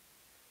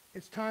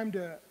 It's time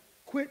to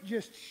quit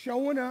just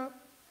showing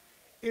up.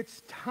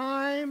 It's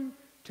time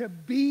to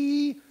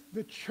be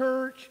the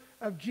church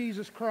of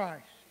Jesus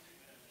Christ.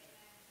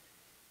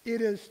 It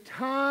is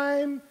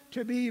time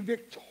to be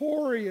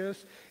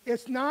victorious.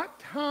 It's not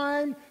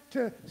time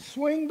to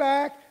swing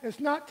back. It's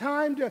not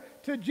time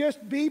to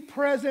just be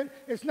present.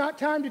 It's not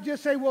time to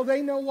just say, well,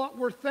 they know what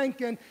we're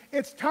thinking.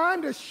 It's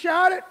time to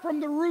shout it from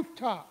the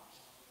rooftops.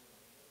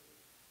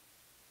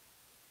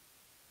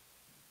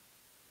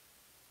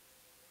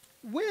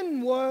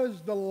 When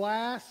was the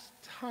last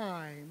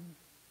time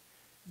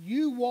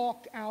you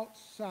walked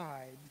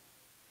outside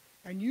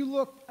and you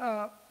looked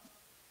up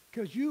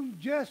because you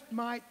just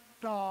might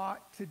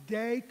thought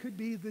today could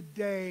be the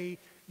day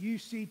you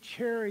see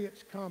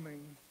chariots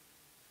coming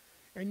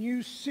and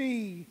you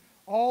see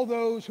all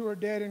those who are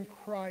dead in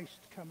Christ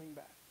coming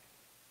back?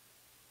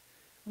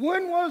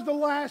 When was the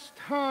last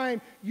time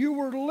you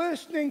were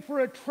listening for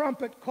a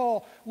trumpet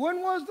call?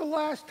 When was the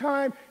last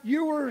time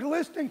you were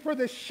listening for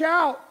the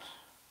shout?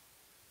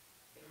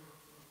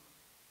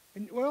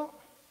 And, well,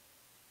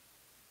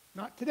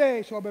 not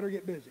today, so I better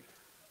get busy.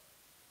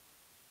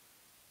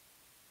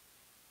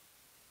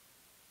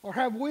 Or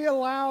have we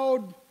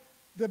allowed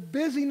the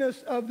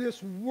busyness of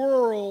this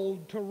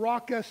world to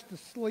rock us to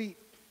sleep,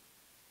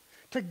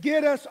 to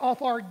get us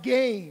off our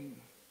game?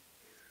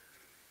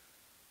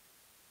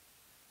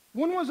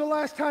 When was the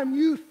last time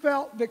you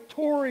felt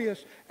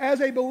victorious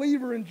as a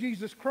believer in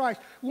Jesus Christ?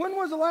 When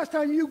was the last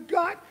time you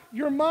got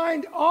your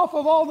mind off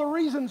of all the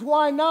reasons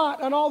why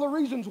not and all the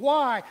reasons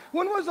why?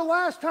 When was the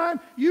last time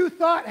you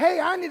thought, hey,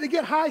 I need to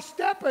get high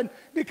stepping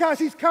because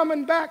he's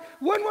coming back?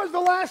 When was the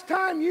last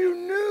time you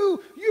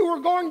knew you were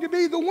going to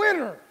be the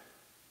winner?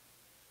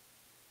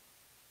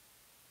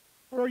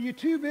 Or are you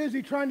too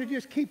busy trying to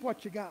just keep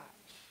what you got?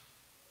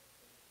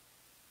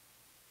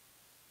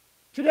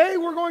 Today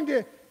we're going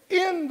to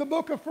end the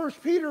book of 1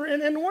 Peter,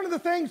 and one of the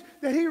things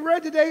that he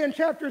read today in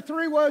chapter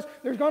 3 was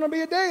there's going to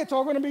be a day it's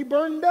all going to be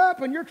burned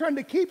up, and you're trying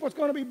to keep what's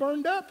going to be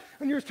burned up,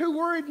 and you're too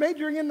worried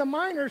majoring in the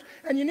minors,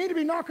 and you need to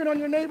be knocking on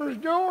your neighbor's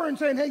door and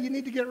saying, hey, you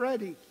need to get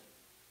ready.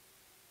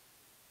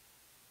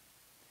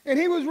 And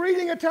he was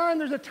reading a time,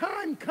 there's a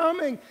time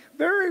coming,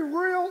 very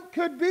real,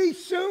 could be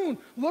soon.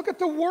 Look at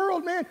the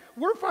world, man.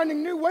 We're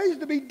finding new ways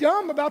to be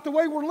dumb about the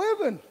way we're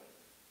living.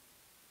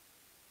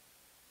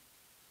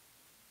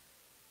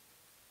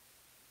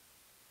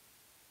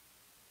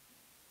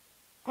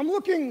 I'm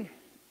looking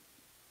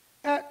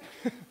at,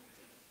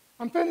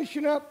 I'm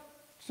finishing up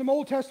some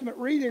Old Testament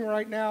reading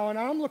right now, and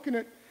I'm looking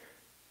at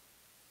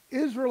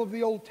Israel of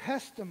the Old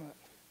Testament.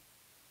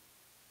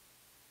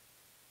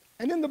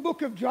 And in the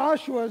book of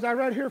Joshua, as I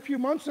read here a few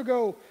months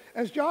ago,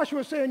 as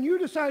Joshua is saying, you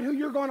decide who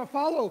you're going to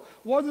follow,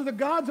 whether the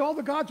gods, all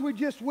the gods we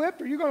just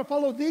whipped, or you're going to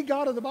follow the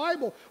God of the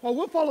Bible. Well,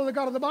 we'll follow the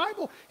God of the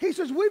Bible. He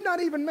says, we've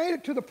not even made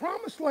it to the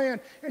promised land,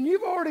 and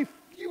you've already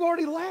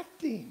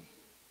left him.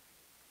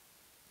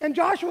 And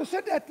Joshua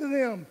said that to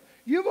them.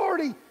 You've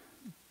already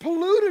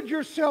polluted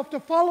yourself to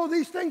follow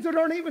these things that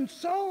aren't even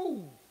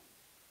so.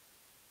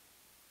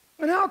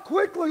 And how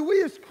quickly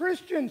we as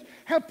Christians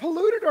have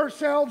polluted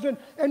ourselves, and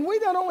we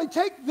not only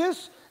take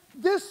this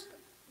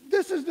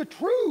is the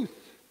truth,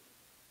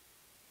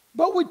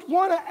 but we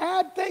want to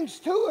add things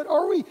to it,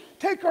 or we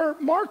take our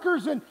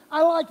markers and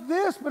I like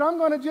this, but I'm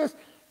going to just,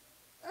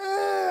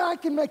 I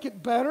can make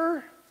it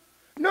better.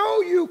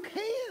 No, you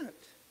can't.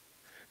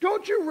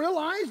 Don't you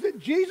realize that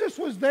Jesus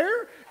was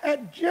there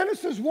at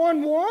Genesis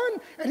 1:1,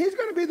 and he's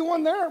going to be the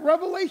one there at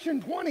Revelation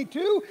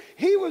 22?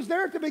 He was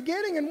there at the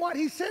beginning, and what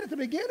he said at the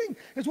beginning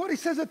is what he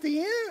says at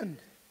the end.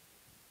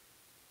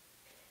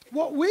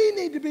 What we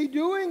need to be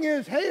doing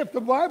is, hey, if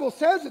the Bible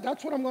says it,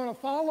 that's what I'm going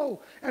to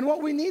follow. And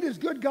what we need is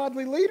good,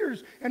 godly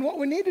leaders. And what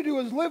we need to do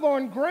is live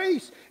on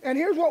grace. And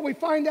here's what we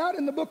find out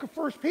in the book of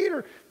 1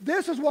 Peter.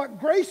 This is what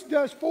grace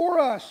does for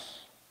us.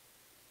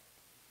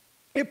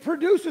 It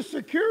produces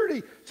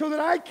security so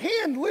that I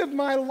can live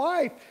my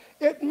life.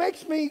 It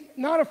makes me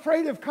not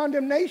afraid of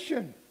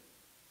condemnation.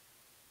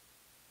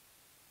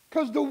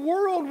 Because the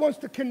world wants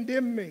to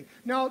condemn me.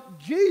 Now,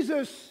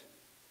 Jesus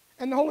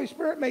and the Holy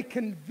Spirit may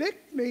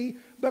convict me,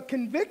 but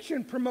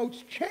conviction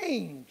promotes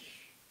change,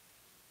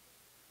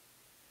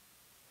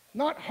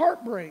 not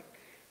heartbreak.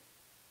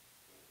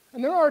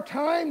 And there are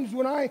times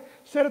when I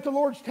sit at the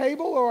Lord's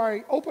table or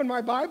I open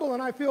my Bible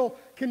and I feel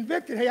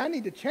convicted. Hey, I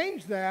need to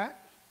change that.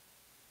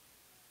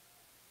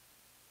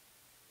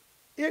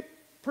 It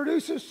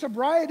produces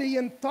sobriety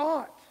in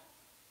thought,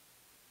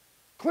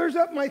 clears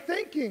up my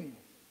thinking.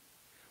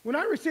 When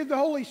I receive the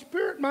Holy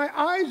Spirit, my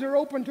eyes are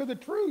open to the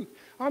truth.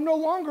 I'm no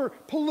longer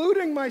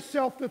polluting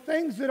myself to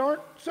things that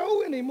aren't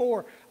so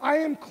anymore. I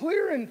am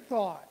clear in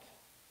thought.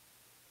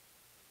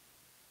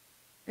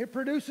 It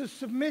produces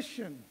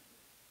submission.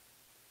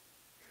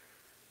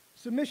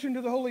 Submission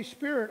to the Holy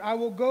Spirit. I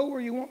will go where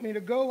you want me to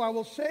go. I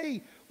will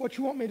say what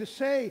you want me to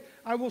say.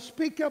 I will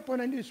speak up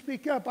when I need to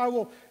speak up. I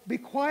will be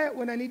quiet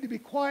when I need to be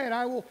quiet.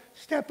 I will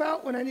step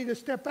out when I need to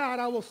step out.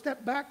 I will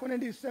step back when I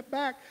need to step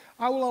back.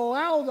 I will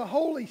allow the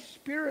Holy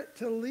Spirit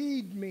to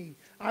lead me.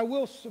 I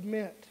will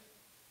submit.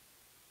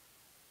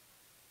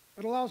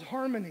 It allows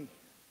harmony.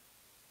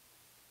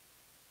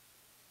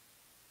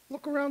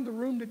 Look around the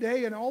room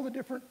today and all the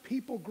different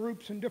people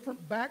groups and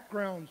different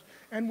backgrounds,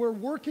 and we're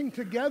working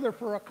together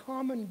for a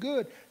common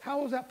good.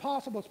 How is that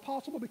possible? It's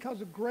possible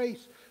because of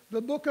grace.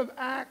 The book of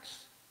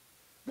Acts,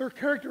 their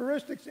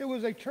characteristics, it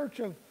was a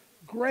church of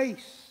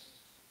grace.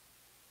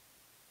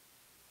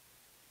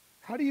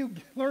 How do you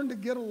learn to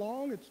get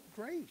along? It's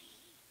grace.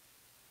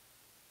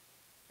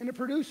 And it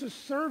produces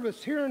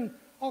service. Here in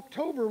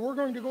October, we're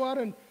going to go out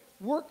and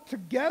work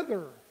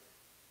together.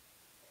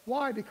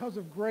 Why? Because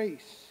of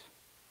grace.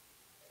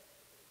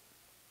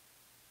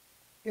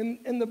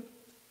 In the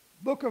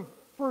book of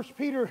 1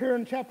 Peter here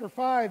in chapter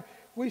 5,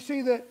 we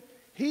see that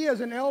he as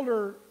an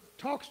elder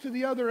talks to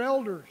the other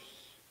elders.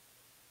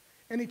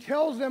 And he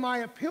tells them,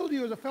 I appeal to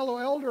you as a fellow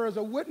elder, as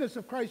a witness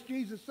of Christ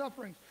Jesus'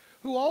 sufferings,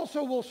 who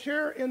also will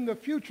share in the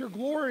future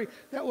glory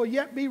that will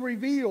yet be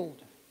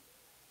revealed.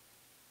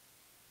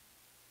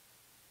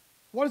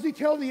 What does he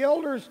tell the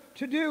elders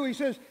to do? He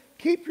says,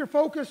 keep your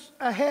focus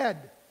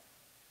ahead.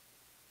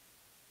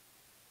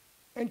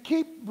 And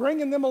keep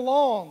bringing them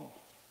along.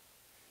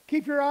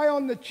 Keep your eye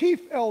on the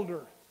chief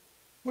elder,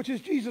 which is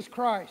Jesus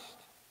Christ.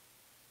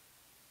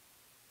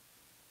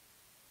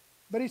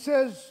 But he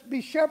says,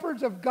 be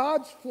shepherds of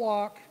God's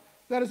flock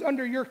that is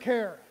under your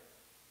care.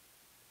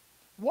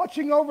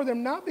 Watching over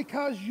them, not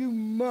because you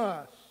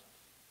must,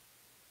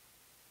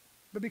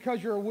 but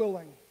because you're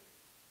willing.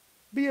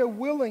 Be a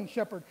willing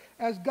shepherd.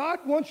 As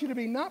God wants you to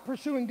be, not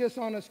pursuing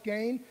dishonest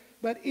gain,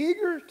 but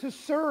eager to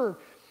serve.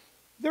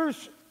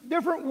 There's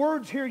different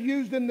words here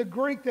used in the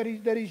Greek that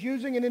he's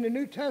using, and in the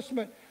New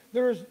Testament,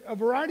 there's a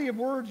variety of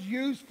words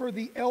used for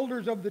the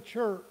elders of the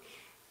church.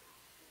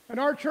 In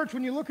our church,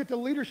 when you look at the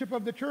leadership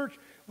of the church,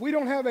 we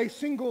don't have a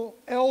single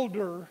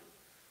elder.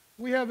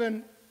 We have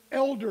an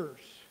elders.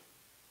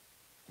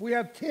 We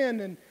have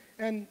 10,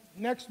 and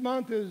next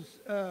month is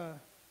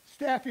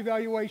staff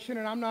evaluation,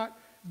 and I'm not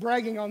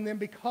bragging on them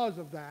because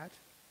of that,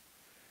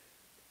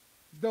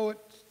 though it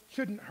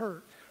shouldn't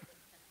hurt.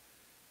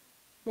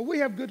 But we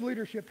have good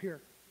leadership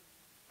here.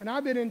 And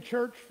I've been in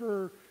church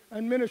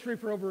in ministry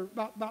for over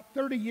about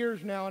 30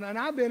 years now, and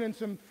I've been in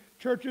some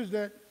churches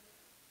that,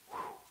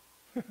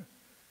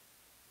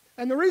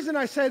 and the reason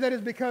I say that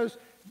is because,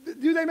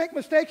 do they make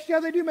mistakes? Yeah,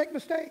 they do make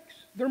mistakes.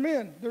 They're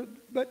men.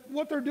 But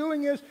what they're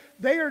doing is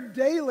they are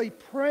daily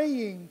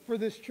praying for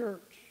this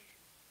church.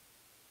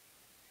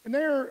 And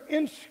they are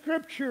in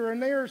Scripture,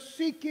 and they are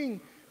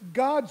seeking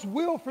God's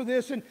will for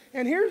this. And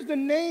here's the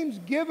names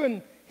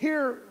given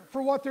here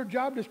for what their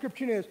job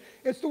description is.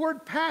 It's the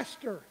word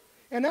pastor,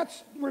 and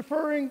that's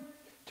referring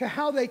to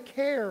how they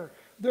care.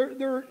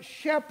 They're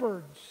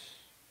shepherds.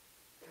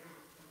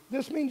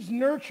 This means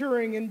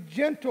nurturing and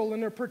gentle,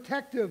 and they're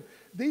protective.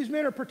 These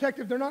men are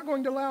protective. They're not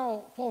going to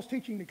allow false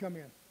teaching to come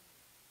in.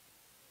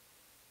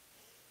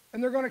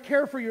 And they're going to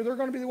care for you. They're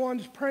going to be the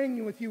ones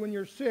praying with you when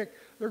you're sick.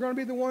 They're going to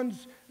be the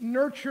ones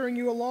nurturing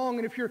you along.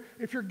 And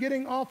if you're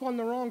getting off on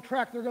the wrong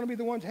track, they're going to be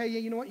the ones, hey,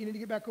 you know what? You need to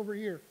get back over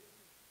here.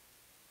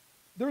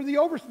 They're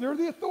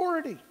the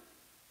authority.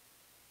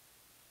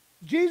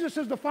 Jesus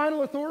is the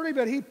final authority,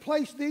 but he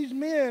placed these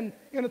men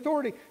in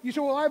authority. You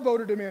say, well, I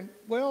voted him in.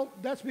 Well,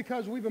 that's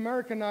because we've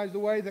Americanized the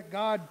way that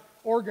God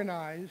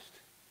organized.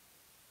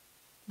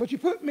 But you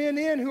put men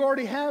in who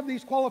already have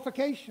these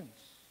qualifications.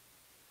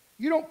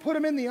 You don't put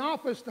them in the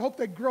office to hope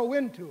they grow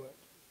into it.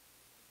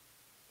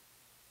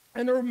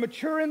 And they're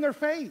mature in their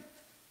faith.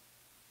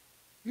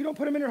 You don't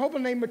put them in there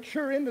hoping they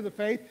mature into the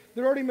faith.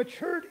 They're already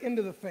matured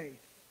into the faith.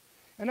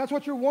 And that's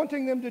what you're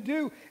wanting them to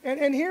do.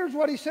 And here's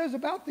what he says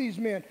about these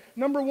men.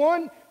 Number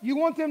one, you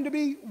want them to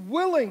be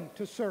willing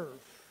to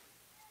serve.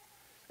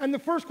 And the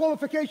first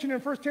qualification in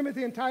 1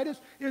 Timothy and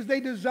Titus is they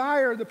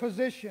desire the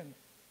position.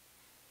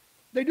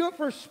 They do it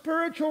for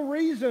spiritual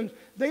reasons.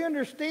 They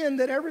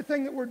understand that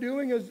everything that we're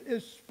doing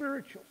is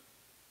spiritual.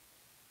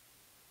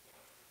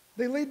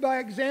 They lead by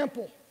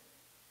example.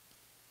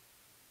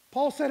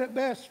 Paul said it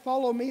best,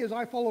 follow me as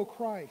I follow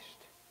Christ.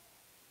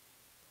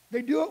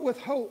 They do it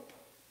with hope.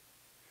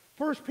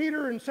 1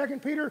 Peter and 2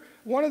 Peter,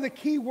 one of the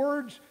key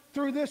words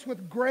through this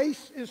with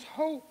grace is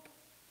hope.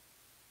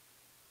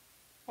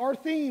 Our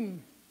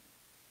theme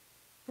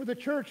for the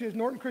church is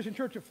Norton Christian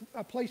Church,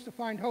 a place to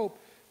find hope.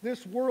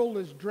 This world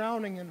is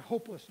drowning in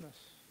hopelessness.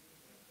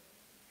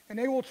 And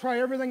they will try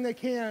everything they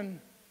can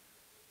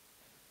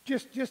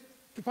just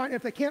to find,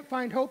 if they can't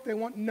find hope, they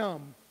want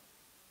numb.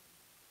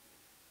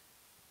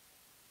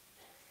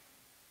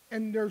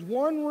 And there's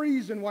one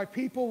reason why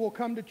people will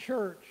come to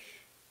church.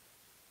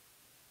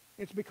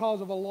 It's because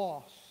of a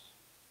loss.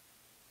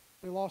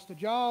 They lost a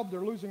job,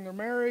 they're losing their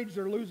marriage,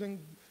 they're losing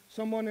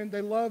someone and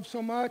they love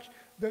so much,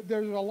 that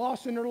there's a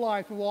loss in their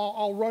life, and well,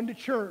 I'll run to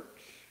church.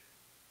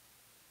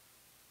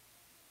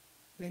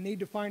 They need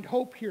to find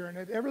hope here,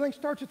 and everything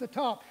starts at the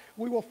top.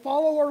 We will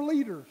follow our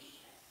leaders.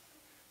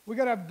 We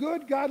got to have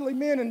good, godly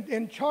men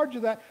in charge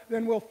of that,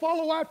 then we'll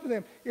follow after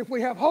them. If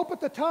we have hope at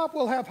the top,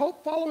 we'll have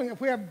hope following.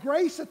 If we have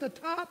grace at the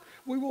top,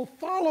 we will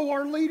follow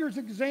our leaders'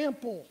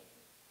 example.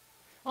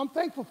 I'm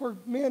thankful for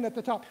men at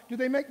the top. Do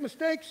they make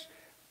mistakes?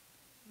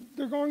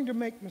 They're going to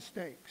make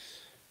mistakes.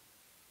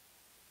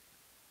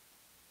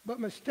 But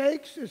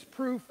mistakes is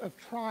proof of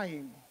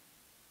trying.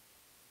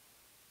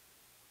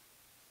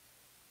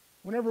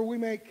 Whenever we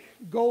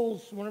make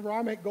goals, whenever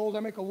I make goals,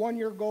 I make a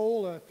 1-year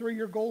goal, a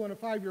 3-year goal, and a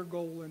 5-year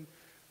goal. And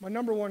my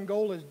number one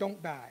goal is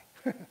don't die.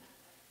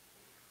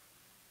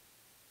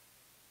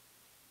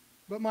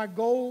 But my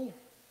goal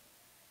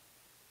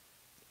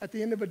at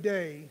the end of a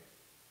day,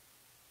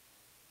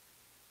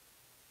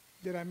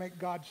 did I make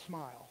God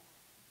smile?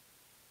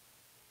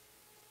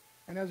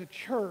 And as a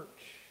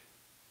church,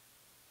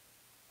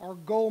 our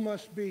goal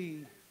must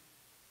be,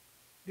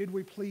 did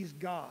we please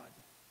God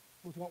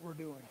with what we're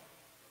doing?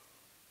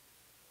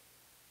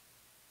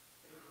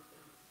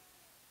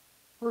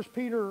 1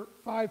 Peter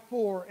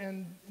 5:4,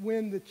 and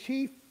when the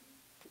chief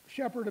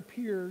shepherd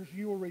appears,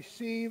 you will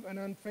receive an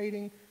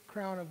unfading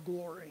crown of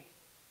glory.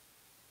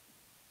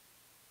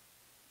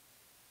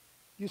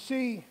 You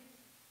see,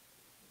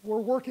 we're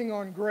working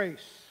on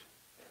grace.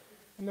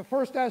 And the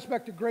first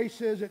aspect of grace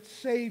is it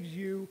saves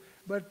you,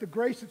 but the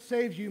grace that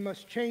saves you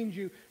must change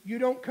you. You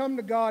don't come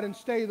to God and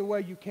stay the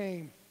way you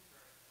came.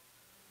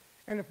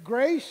 And if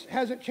grace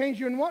hasn't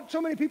changed you, and what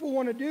so many people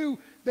want to do,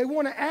 they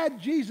want to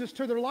add Jesus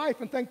to their life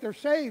and think they're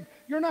saved.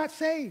 You're not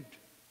saved.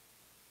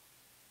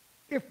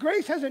 If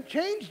grace hasn't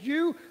changed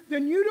you,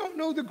 then you don't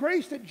know the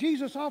grace that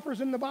Jesus offers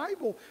in the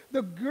Bible.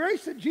 The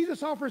grace that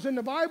Jesus offers in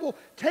the Bible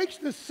takes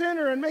the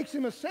sinner and makes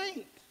him a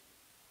saint.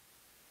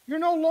 You're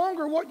no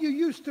longer what you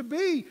used to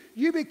be.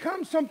 You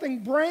become something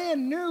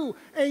brand new,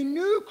 a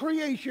new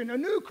creation, a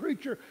new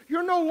creature.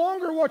 You're no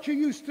longer what you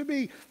used to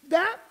be.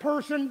 That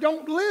person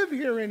don't live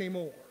here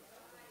anymore.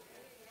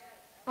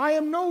 I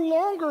am no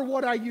longer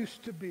what I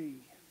used to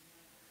be.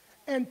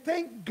 And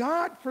thank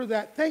God for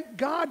that. Thank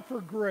God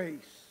for grace.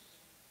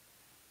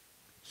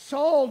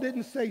 Saul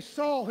didn't say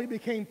Saul, he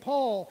became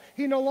Paul.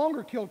 He no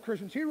longer killed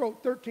Christians. He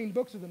wrote 13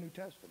 books of the New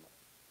Testament.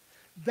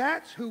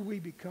 That's who we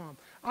become.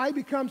 I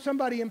become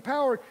somebody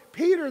empowered.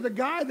 Peter, the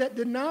guy that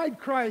denied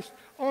Christ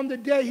on the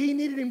day he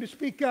needed him to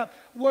speak up,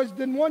 was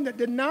the one that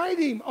denied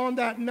him on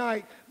that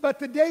night. But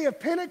the day of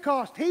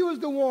Pentecost, he was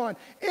the one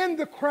in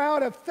the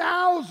crowd of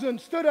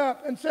thousands stood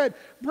up and said,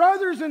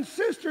 brothers and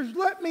sisters,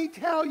 let me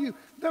tell you,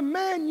 the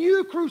man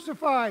you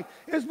crucified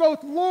is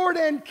both Lord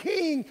and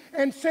King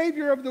and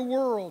Savior of the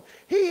world.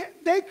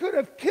 They could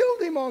have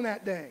killed him on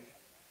that day.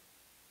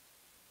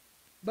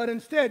 But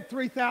instead,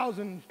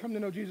 3,000 come to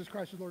know Jesus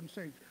Christ as Lord and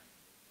Savior.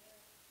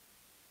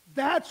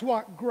 That's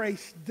what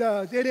grace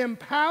does. It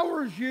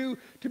empowers you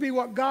to be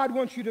what God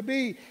wants you to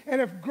be. And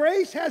if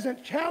grace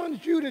hasn't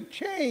challenged you to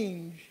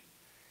change,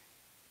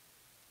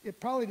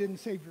 it probably didn't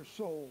save your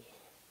soul.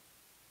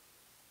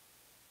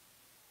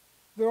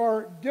 There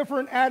are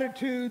different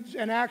attitudes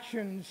and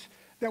actions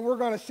that we're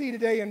going to see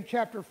today in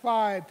chapter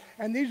 5.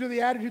 And these are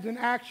the attitudes and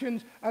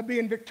actions of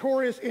being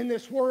victorious in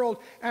this world.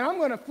 And I'm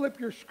going to flip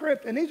your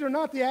script. And these are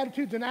not the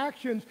attitudes and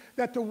actions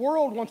that the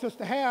world wants us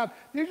to have.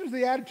 These are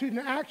the attitudes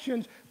and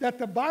actions that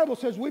the Bible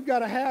says we've got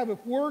to have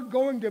if we're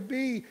going to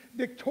be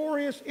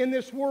victorious in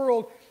this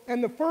world.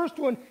 And the first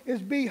one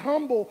is be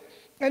humble.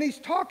 And he's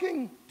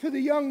talking to the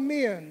young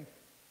men.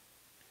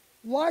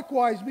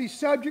 Likewise, be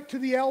subject to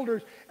the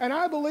elders. And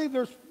I believe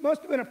there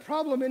must have been a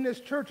problem in this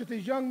church that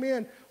these young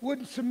men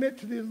wouldn't submit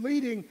to the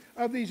leading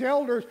of these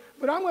elders.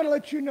 But I'm going to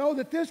let you know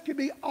that this could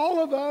be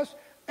all of us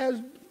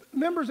as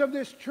members of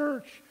this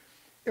church.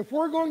 If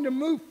we're going to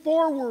move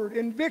forward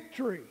in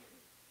victory,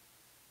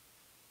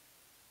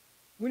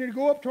 we need to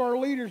go up to our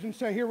leaders and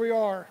say, here we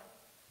are.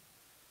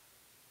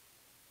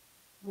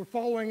 We're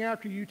following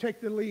after you. Take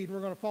the lead. We're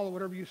going to follow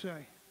whatever you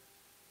say.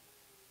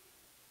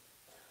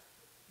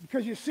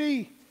 Because you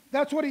see,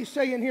 that's what he's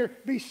saying here.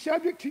 Be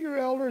subject to your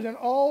elders, and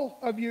all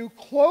of you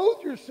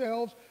clothe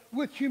yourselves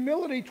with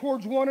humility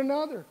towards one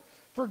another.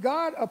 For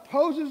God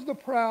opposes the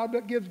proud,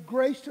 but gives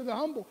grace to the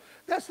humble.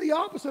 That's the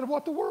opposite of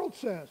what the world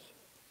says.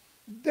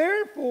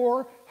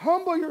 Therefore,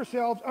 humble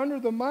yourselves under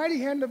the mighty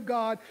hand of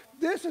God.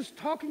 This is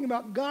talking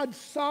about God's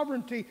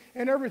sovereignty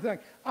and everything.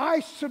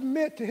 I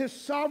submit to his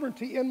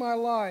sovereignty in my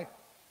life,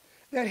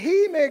 that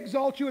he may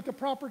exalt you at the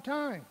proper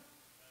time.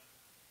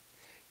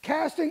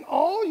 Casting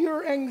all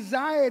your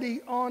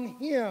anxiety on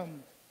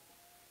him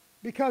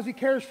because he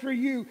cares for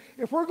you.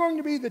 If we're going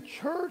to be the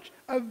church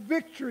of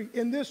victory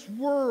in this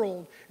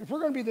world, if we're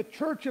going to be the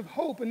church of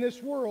hope in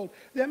this world,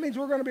 that means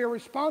we're going to be a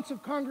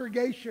responsive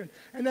congregation.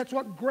 And that's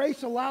what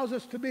grace allows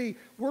us to be.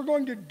 We're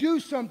going to do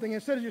something.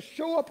 Instead of just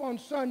show up on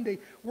Sunday,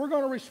 we're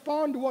going to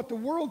respond to what the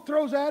world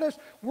throws at us.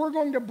 We're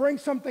going to bring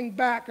something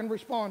back and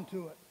respond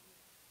to it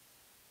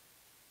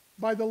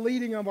by the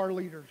leading of our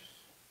leaders.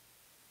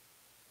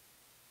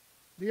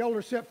 The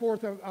elders set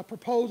forth a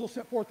proposal,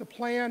 set forth a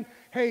plan.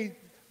 Hey,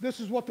 this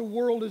is what the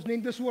world is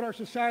needing. This is what our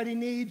society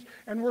needs.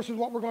 And this is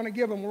what we're going to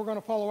give them. We're going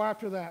to follow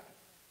after that.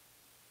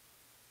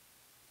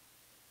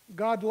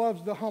 God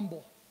loves the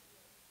humble.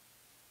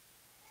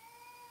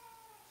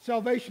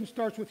 Salvation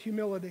starts with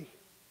humility.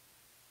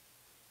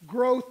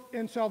 Growth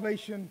in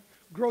salvation,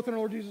 growth in our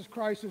Lord Jesus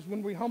Christ is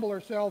when we humble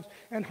ourselves.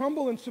 And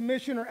humble and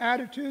submission are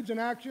attitudes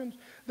and actions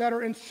that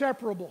are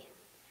inseparable.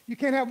 You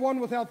can't have one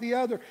without the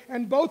other.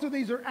 And both of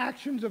these are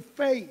actions of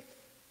faith.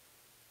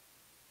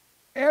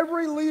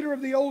 Every leader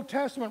of the Old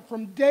Testament,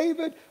 from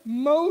David,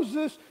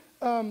 Moses,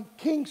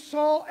 King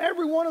Saul,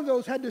 every one of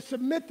those had to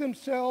submit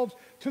themselves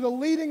to the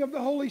leading of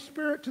the Holy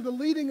Spirit, to the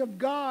leading of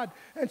God,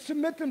 and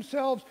submit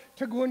themselves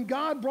to when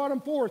God brought them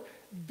forth.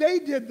 They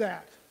did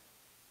that.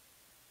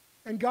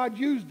 And God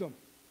used them.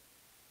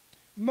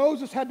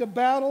 Moses had to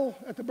battle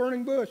at the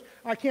burning bush.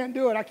 I can't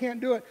do it. I can't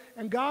do it.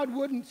 And God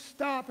wouldn't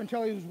stop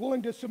until he was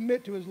willing to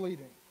submit to his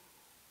leading.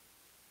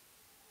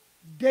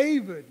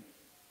 David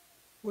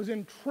was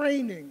in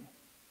training.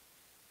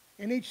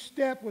 And each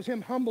step was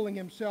him humbling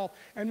himself.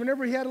 And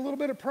whenever he had a little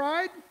bit of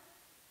pride,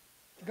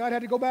 God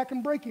had to go back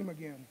and break him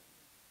again.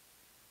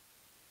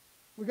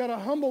 We've got to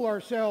humble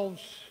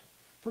ourselves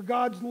for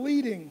God's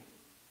leading.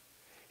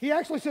 He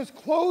actually says,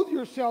 clothe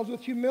yourselves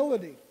with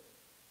humility.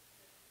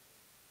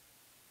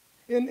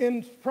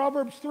 In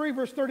Proverbs 3,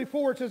 verse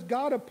 34, it says,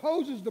 God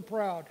opposes the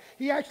proud.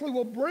 He actually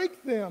will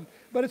break them.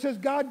 But it says,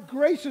 God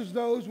graces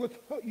those with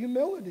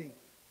humility.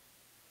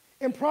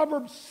 In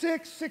Proverbs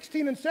 6,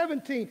 16, and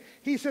 17,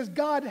 he says,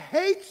 God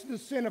hates the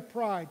sin of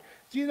pride.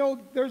 So, you know,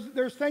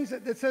 there's things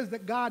that says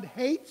that God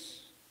hates.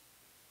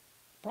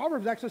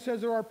 Proverbs actually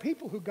says there are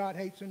people who God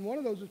hates, and one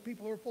of those is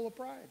people who are full of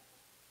pride.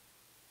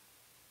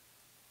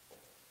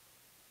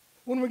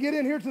 When we get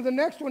in here to the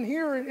next one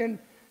here, and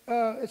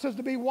it says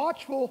to be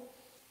watchful.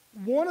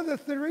 One of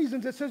the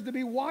reasons it says to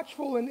be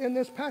watchful in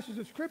this passage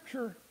of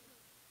Scripture,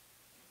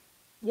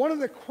 one of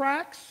the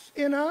cracks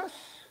in us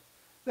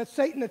that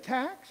Satan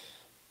attacks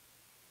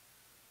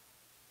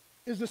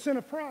is the sin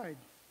of pride.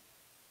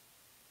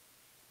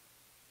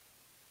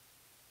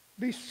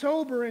 Be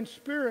sober in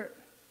spirit.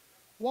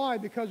 Why?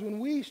 Because when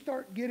we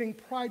start getting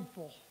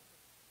prideful,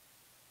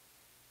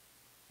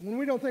 when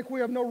we don't think we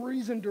have no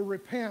reason to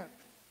repent,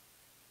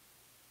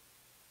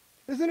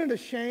 isn't it a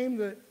shame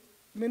that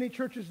many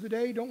churches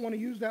today don't want to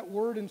use that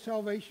word in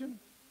salvation?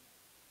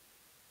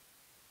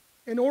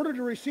 In order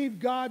to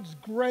receive God's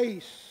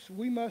grace,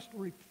 we must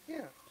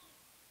repent.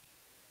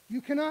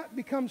 You cannot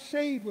become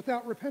saved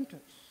without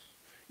repentance.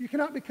 You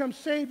cannot become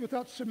saved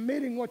without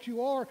submitting what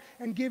you are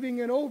and giving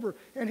it over.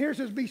 And here it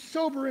says, be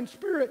sober in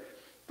spirit.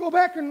 Go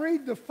back and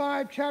read the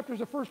 5 chapters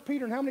of 1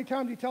 Peter and how many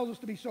times he tells us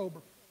to be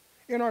sober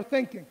in our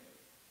thinking.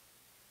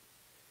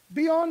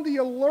 Be on the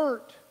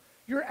alert.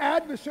 Your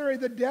adversary,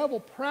 the devil,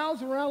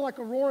 prowls around like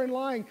a roaring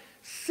lion,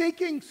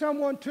 seeking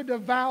someone to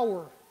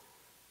devour,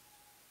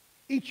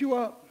 eat you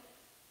up,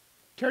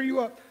 tear you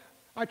up.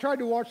 I tried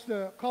to watch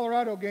the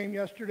Colorado game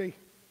yesterday.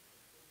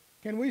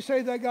 Can we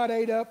say they got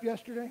ate up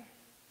yesterday?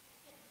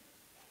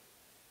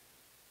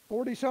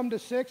 40-some to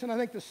 6, and I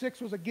think the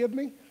 6 was a give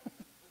me.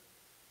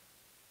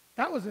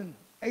 That was an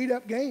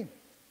ate-up game.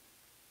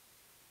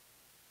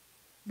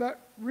 But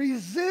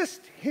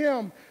resist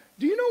him.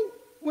 Do you know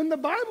when the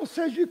Bible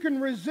says you can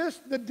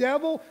resist the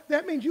devil,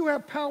 that means you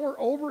have power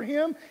over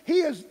him?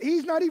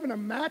 He's not even a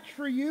match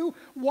for you.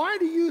 Why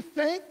do you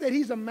think that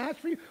he's a match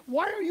for you?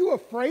 Why are you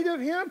afraid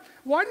of him?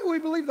 Why do we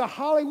believe the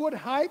Hollywood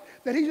hype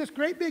that he's this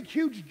great big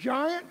huge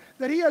giant,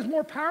 that he has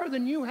more power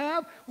than you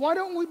have? Why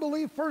don't we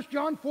believe 1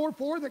 John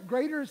 4:4 that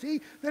greater is he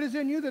that is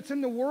in you that's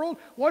in the world?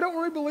 Why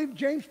don't we believe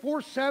James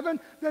 4:7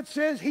 that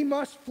says he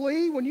must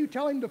flee when you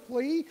tell him to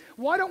flee?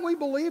 Why don't we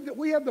believe that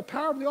we have the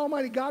power of the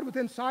Almighty God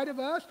within inside of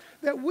us,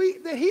 that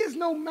he is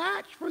no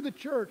match for the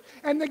church,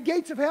 and the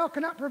gates of hell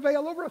cannot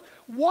prevail over us?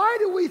 Why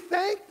do we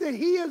think that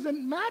he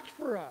isn't match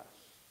for us?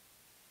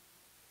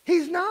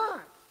 He's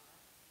not.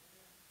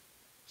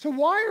 So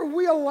why are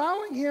we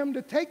allowing him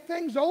to take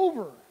things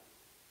over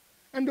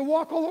and to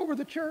walk all over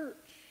the church?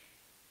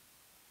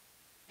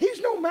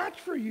 He's no match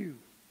for you.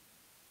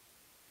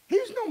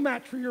 He's no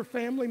match for your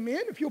family,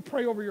 men, if you'll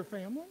pray over your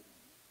family.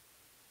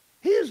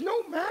 He is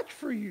no match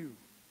for you.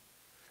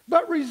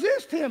 But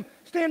resist him.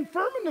 Stand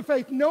firm in the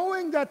faith,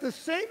 knowing that the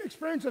same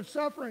experience of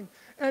suffering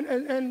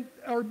and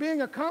are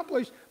being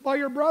accomplished by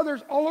your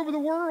brothers all over the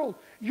world.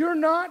 You're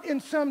not in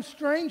some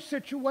strange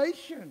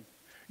situation.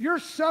 Your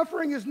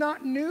suffering is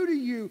not new to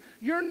you.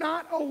 You're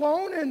not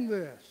alone in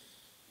this.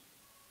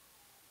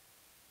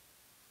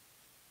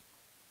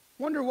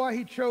 Wonder why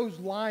he chose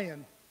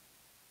lion.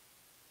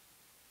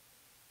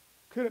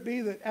 Could it be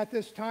that at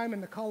this time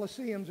in the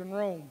Colosseums in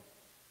Rome,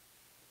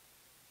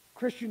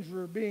 Christians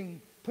were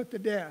being put to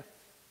death,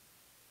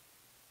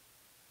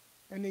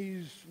 and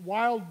these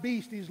wild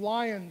beasts, these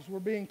lions, were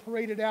being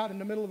paraded out in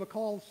the middle of a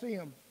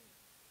Colosseum,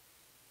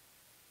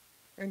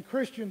 and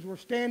Christians were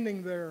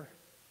standing there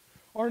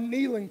or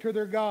kneeling to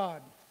their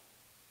God,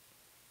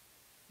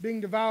 being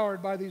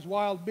devoured by these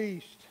wild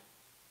beasts?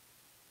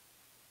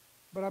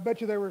 But I bet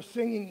you they were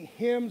singing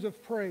hymns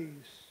of praise.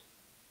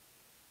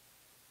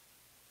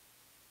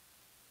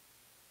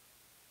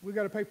 We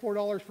got to pay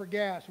 $4 for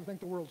gas. We think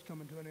the world's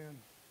coming to an end.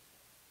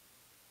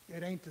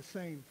 It ain't the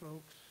same,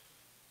 folks.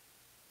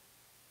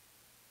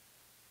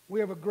 We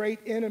have a great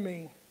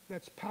enemy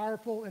that's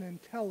powerful and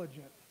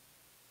intelligent,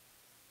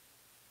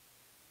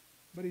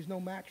 but he's no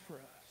match for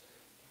us.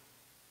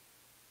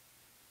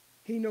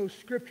 He knows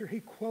Scripture. He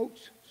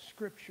quotes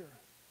Scripture.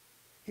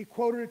 He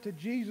quoted it to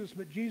Jesus,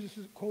 but Jesus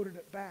has quoted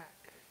it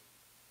back.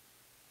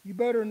 You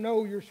better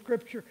know your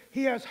Scripture.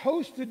 He has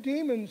hosts of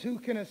demons who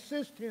can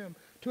assist him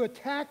to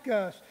attack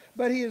us,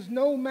 but he is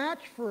no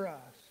match for us.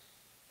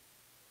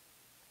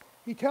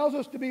 He tells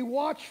us to be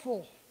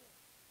watchful.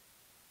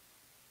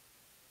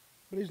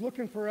 But he's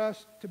looking for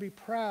us to be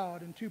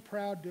proud and too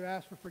proud to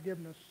ask for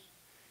forgiveness.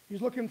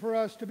 He's looking for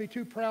us to be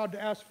too proud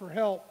to ask for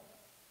help.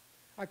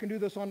 I can do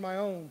this on my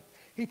own.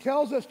 He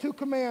tells us 2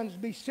 commands: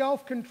 be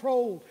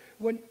self-controlled.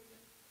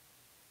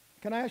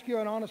 Can I ask you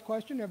an honest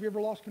question? Have you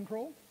ever lost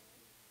control?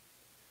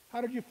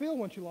 How did you feel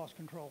once you lost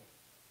control?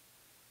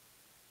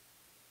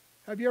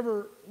 Have you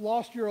ever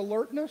lost your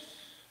alertness?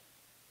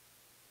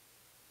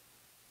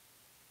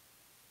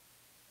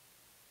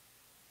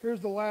 Here's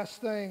the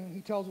last thing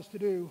he tells us to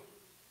do.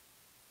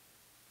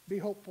 Be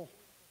hopeful.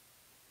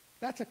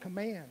 That's a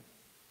command.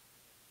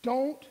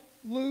 Don't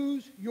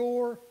lose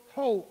your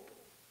hope.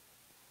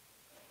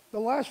 The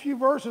last few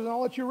verses, and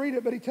I'll let you read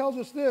it, but he tells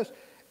us this: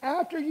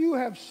 after you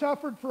have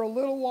suffered for a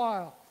little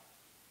while,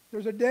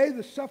 there's a day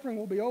the suffering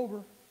will be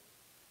over.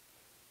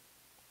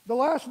 The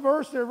last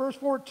verse there, verse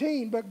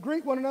 14, but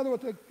greet one another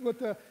with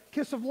the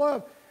kiss of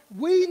love.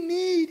 We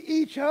need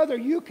each other.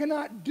 You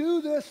cannot do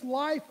this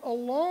life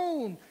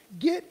alone.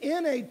 Get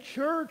in a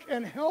church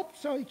and help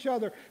each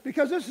other,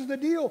 because this is the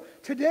deal.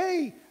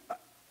 Today,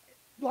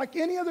 like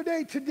any other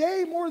day,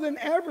 today more than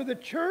ever, the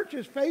church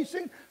is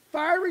facing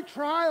fiery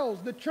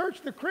trials. The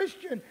church, the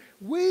Christian,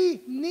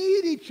 we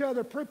need each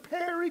other.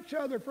 Prepare each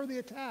other for the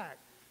attack.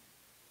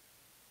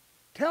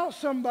 Tell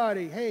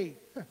somebody, hey,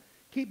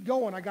 keep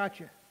going, I got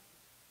you.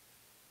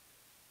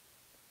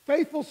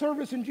 Faithful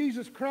service in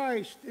Jesus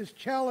Christ is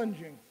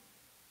challenging.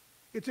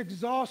 It's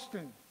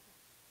exhausting.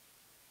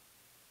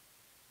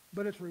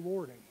 but it's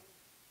rewarding.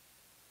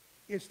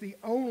 It's the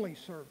only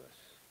service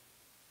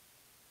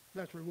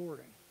that's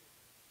rewarding.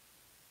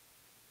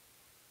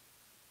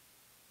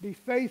 Be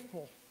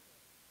faithful.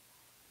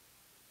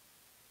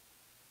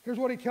 Here's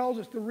what he tells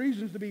us, the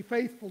reasons to be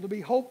faithful, to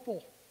be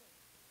hopeful.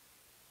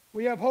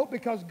 We have hope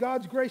because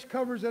God's grace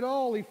covers it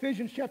all.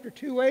 Ephesians chapter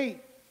 2:8.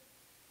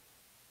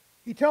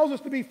 He tells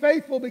us to be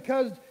faithful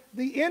because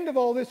the end of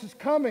all this is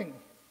coming.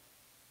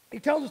 He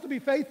tells us to be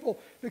faithful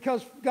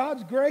because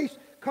God's grace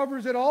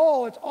covers it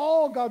all. It's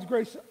all God's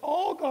grace,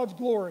 all God's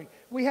glory.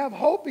 We have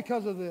hope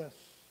because of this.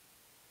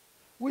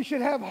 We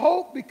should have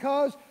hope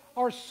because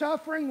our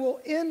suffering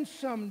will end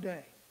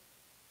someday.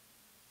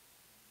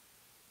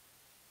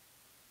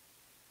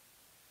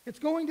 It's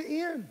going to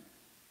end.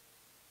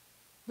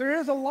 There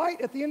is a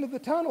light at the end of the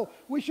tunnel.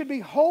 We should be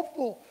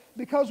hopeful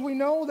because we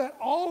know that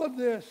all of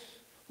this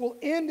will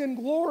end in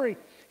glory.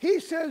 He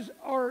says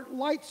our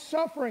light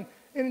suffering.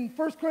 In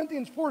 1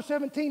 Corinthians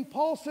 4:17,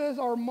 Paul says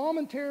our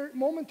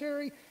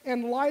momentary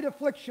and light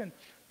affliction.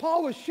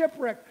 Paul was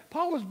shipwrecked.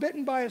 Paul was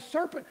bitten by a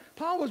serpent.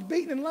 Paul was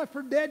beaten and left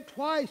for dead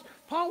twice.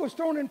 Paul was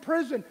thrown in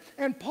prison.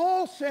 And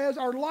Paul says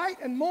our light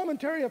and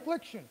momentary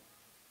affliction.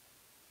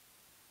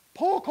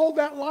 Paul called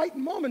that light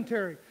and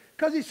momentary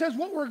because he says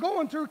what we're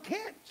going through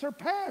can't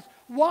surpass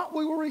what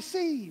we will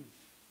receive.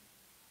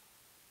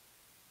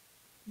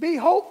 Be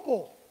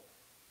hopeful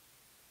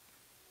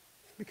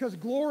because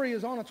glory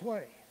is on its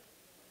way.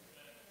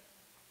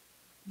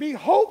 Be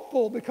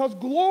hopeful because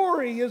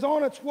glory is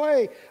on its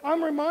way.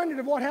 I'm reminded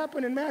of what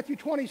happened in Matthew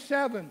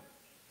 27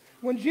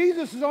 when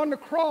Jesus is on the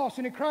cross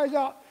and he cries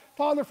out,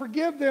 Father,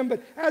 forgive them.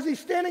 But as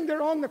he's standing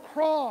there on the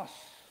cross,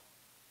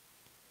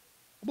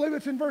 I believe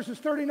it's in verses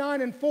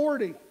 39 and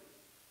 40.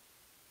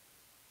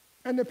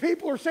 And the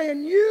people are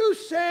saying, you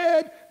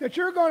said that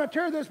you're going to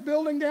tear this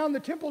building down, the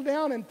temple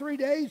down in 3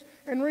 days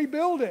and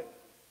rebuild it.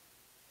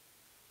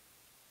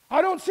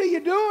 I don't see you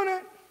doing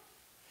it.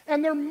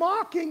 And they're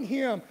mocking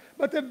him.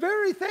 But the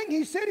very thing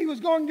he said he was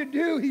going to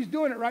do, he's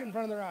doing it right in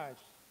front of their eyes.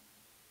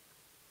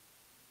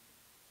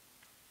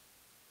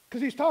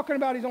 Because he's talking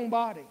about his own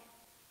body.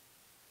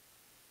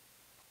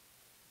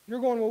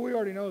 You're going, well, we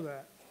already know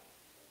that.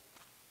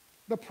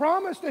 The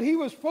promise that he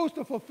was supposed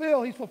to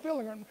fulfill, he's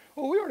fulfilling it.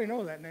 Well, we already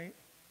know that, Nate.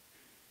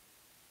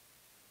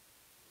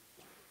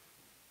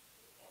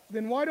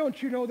 Then why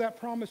don't you know that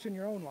promise in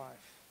your own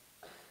life?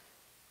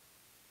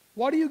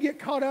 Why do you get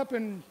caught up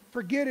in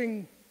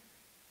forgetting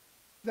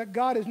that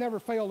God has never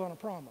failed on a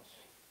promise?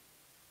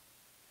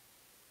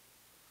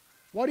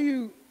 Why do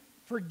you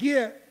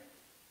forget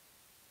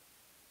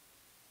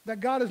that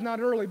God is not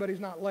early, but he's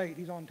not late,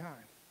 he's on time?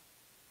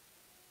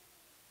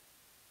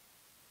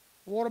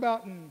 What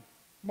about in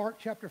Mark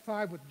chapter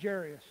 5 with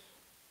Jairus?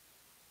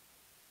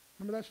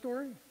 Remember that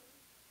story?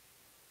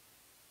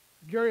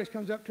 Jairus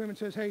comes up to him and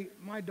says, hey,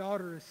 my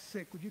daughter is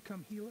sick. Would you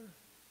come heal her?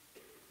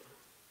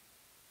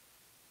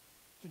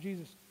 So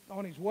Jesus,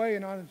 on his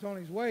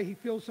way, he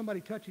feels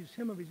somebody touch his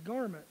hem of his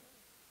garment.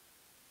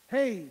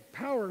 Hey,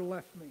 power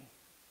left me.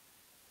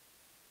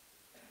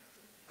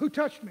 Who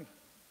touched me?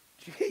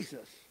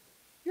 Jesus.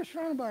 You're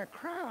surrounded by a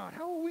crowd.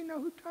 How will we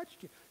know who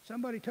touched you?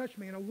 Somebody touched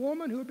me. And a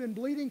woman who had been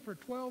bleeding for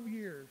 12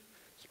 years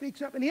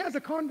speaks up, and he has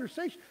a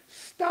conversation,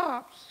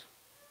 stops,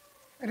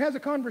 and has a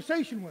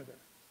conversation with her.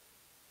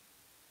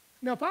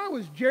 Now, if I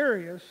was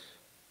Jairus,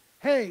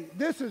 hey,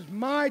 this is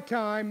my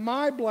time,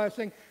 my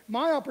blessing,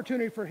 my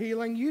opportunity for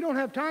healing. You don't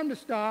have time to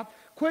stop.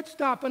 Quit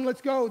stopping. Let's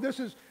go. This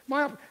is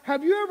my.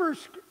 Have you ever?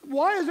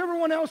 Why is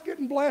everyone else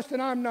getting blessed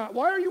and I'm not?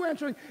 Why are you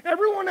answering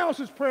everyone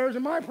else's prayers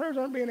and my prayers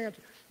aren't being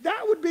answered?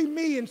 That would be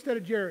me instead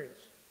of Jairus.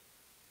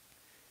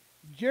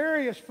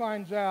 Jairus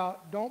finds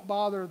out, don't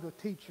bother the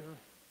teacher.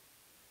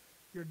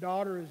 Your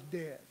daughter is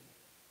dead.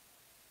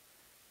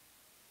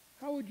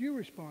 How would you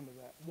respond to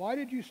that? Why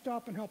did you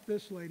stop and help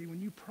this lady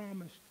when you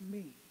promised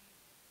me?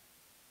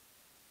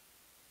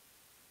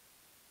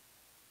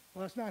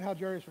 Well, that's not how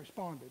Jairus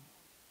responded.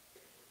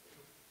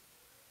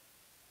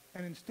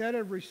 And instead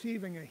of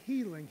receiving a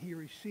healing, he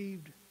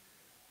received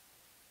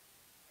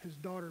his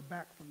daughter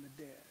back from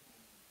the dead.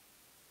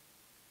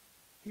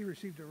 He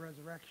received a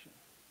resurrection.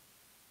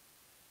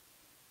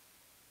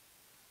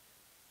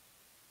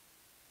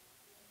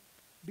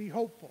 Be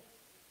hopeful.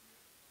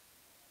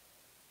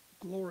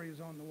 Glory is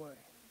on the way.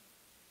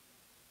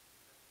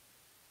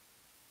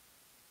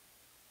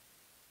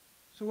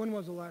 So when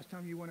was the last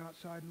time you went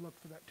outside and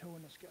looked for that toe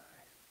in the sky?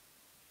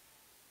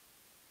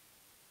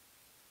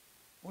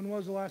 When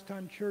was the last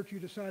time, church, you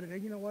decided, hey,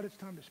 you know what, it's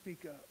time to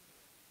speak up.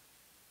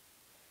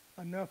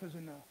 Enough is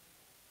enough.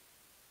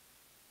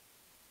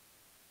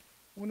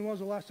 When was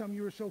the last time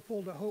you were so full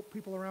of hope,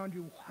 people around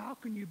you, how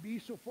can you be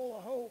so full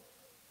of hope?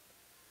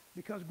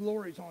 Because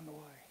glory's on the way.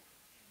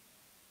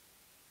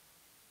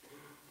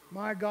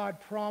 My God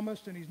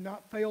promised, and he's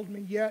not failed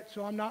me yet,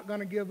 so I'm not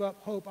going to give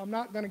up hope. I'm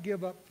not going to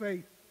give up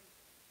faith.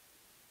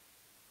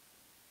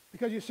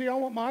 Because you see, I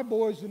want my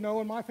boys to know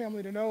and my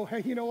family to know,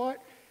 hey, you know what?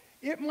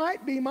 It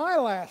might be my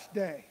last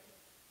day.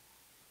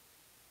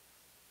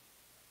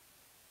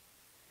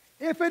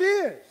 If it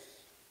is,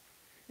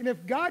 And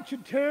if God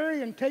should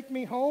tarry and take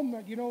me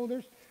home, you know,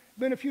 there's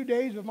been a few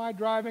days of my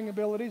driving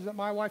abilities that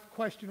my wife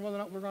questioned whether or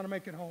not we're going to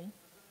make it home.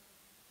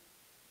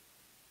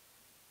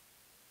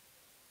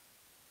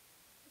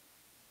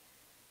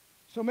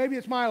 So maybe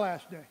it's my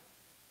last day.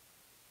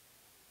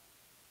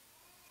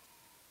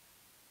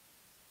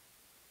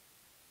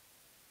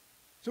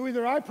 So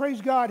either I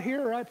praise God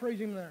here or I praise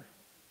Him there.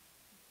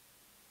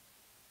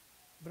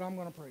 But I'm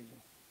going to praise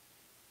Him.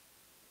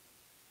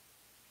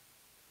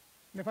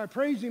 And if I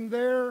praise Him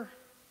there,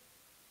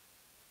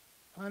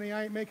 honey,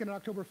 I ain't making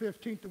October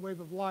 15th the wave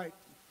of light.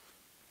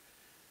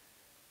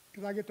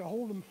 Because I get to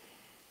hold them.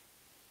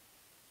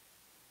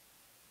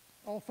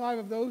 All 5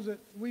 of those that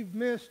we've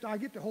missed, I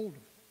get to hold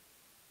them.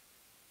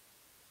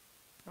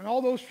 And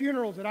all those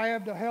funerals that I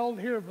have held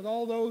here with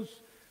all those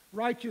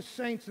righteous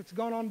saints that's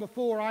gone on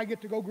before, I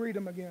get to go greet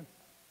them again.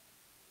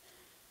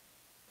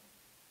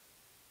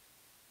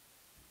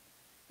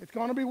 It's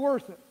going to be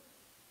worth it.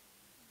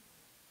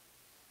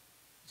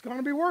 It's going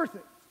to be worth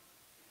it.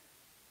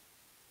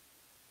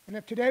 And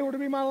if today were to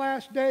be my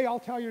last day, I'll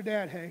tell your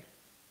dad, hey,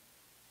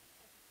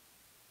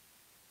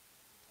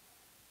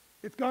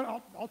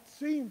 I'll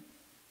see him.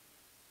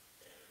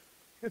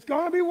 It's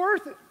going to be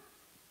worth it.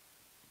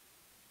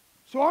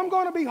 So I'm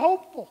going to be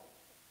hopeful.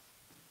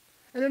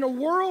 And in a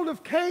world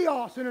of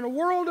chaos, and in a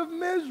world of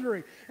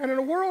misery, and in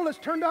a world that's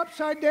turned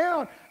upside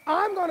down,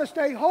 I'm going to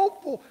stay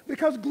hopeful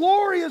because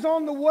glory is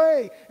on the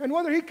way. And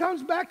whether He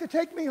comes back to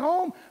take me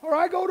home or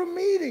I go to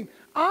meet Him,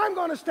 I'm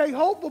going to stay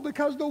hopeful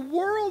because the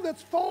world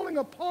that's falling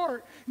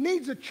apart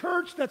needs a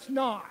church that's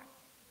not.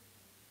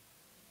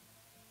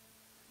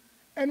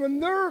 And when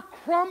they're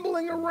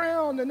crumbling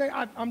around and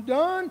I'm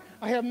done,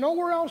 I have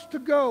nowhere else to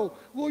go,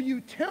 will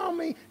you tell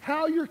me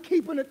how you're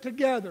keeping it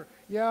together?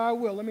 Yeah, I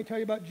will. Let me tell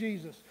you about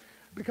Jesus.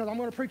 Because I'm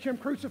going to preach Him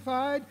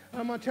crucified.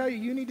 I'm going to tell you,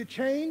 you need to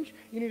change.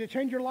 You need to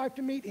change your life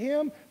to meet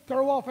Him.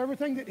 Throw off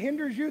everything that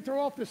hinders you. Throw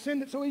off the sin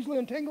that so easily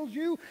entangles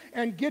you.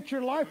 And get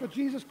your life with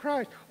Jesus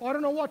Christ. Oh, I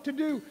don't know what to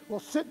do.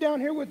 Well, sit down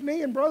here with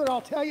me, and brother,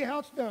 I'll tell you how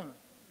it's done.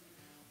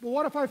 But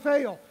what if I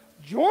fail?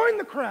 Join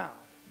the crowd.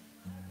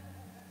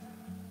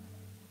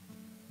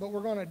 But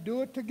we're going to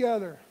do it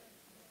together.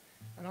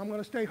 And I'm going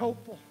to stay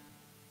hopeful.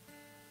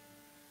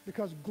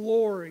 Because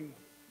glory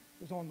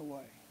is on the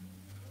way.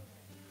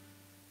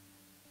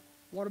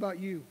 What about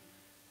you?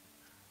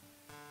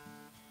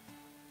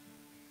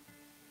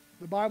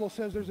 The Bible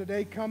says there's a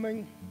day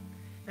coming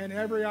and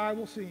every eye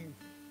will see Him.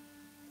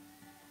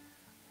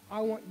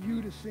 I want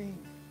you to see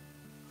Him.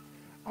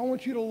 I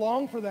want you to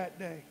long for that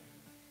day.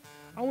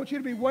 I want you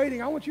to be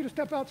waiting. I want you to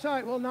step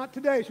outside. Well, not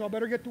today, so I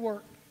better get to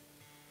work.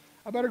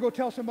 I better go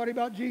tell somebody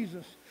about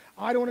Jesus.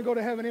 I don't want to go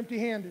to heaven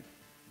empty-handed.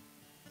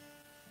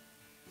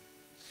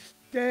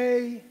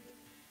 Stay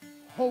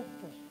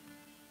hopeful.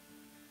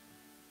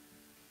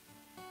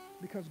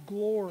 Because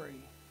glory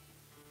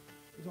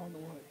is on the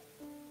way.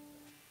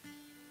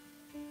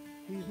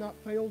 He's not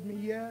failed me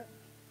yet,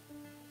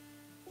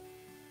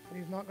 and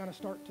He's not going to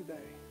start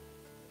today.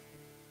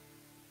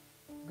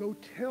 Go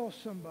tell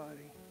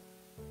somebody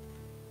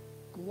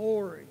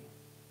glory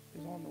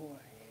is on the way.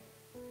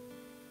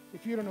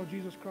 If you don't know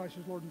Jesus Christ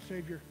as Lord and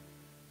Savior,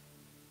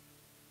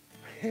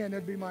 man,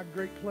 that'd be my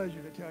great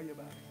pleasure to tell you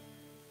about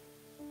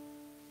Him.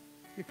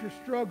 If you're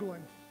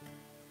struggling,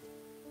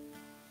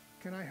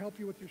 can I help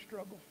you with your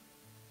struggle?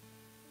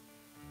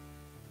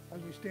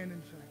 As we stand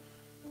and sing.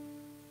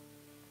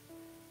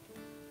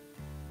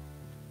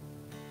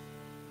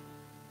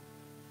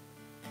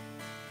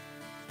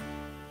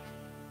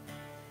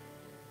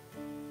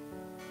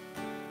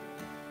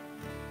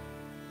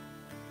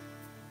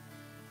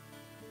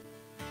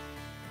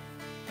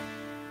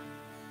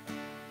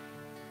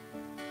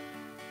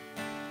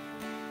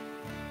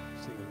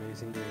 Sing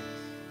Amazing Grace.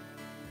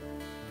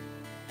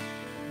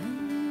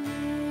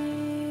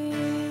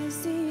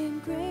 Amazing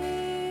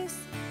grace,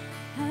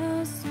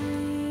 how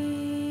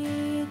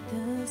sweet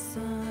the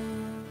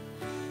sound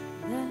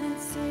that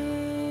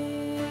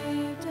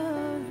saved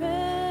a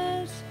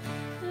wretch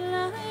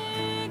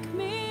like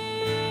me.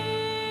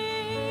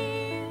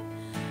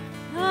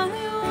 I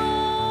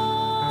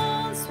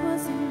once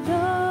was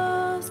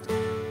lost,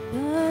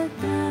 but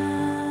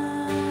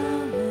now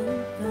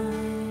am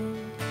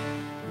found.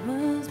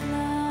 Was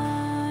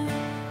blind,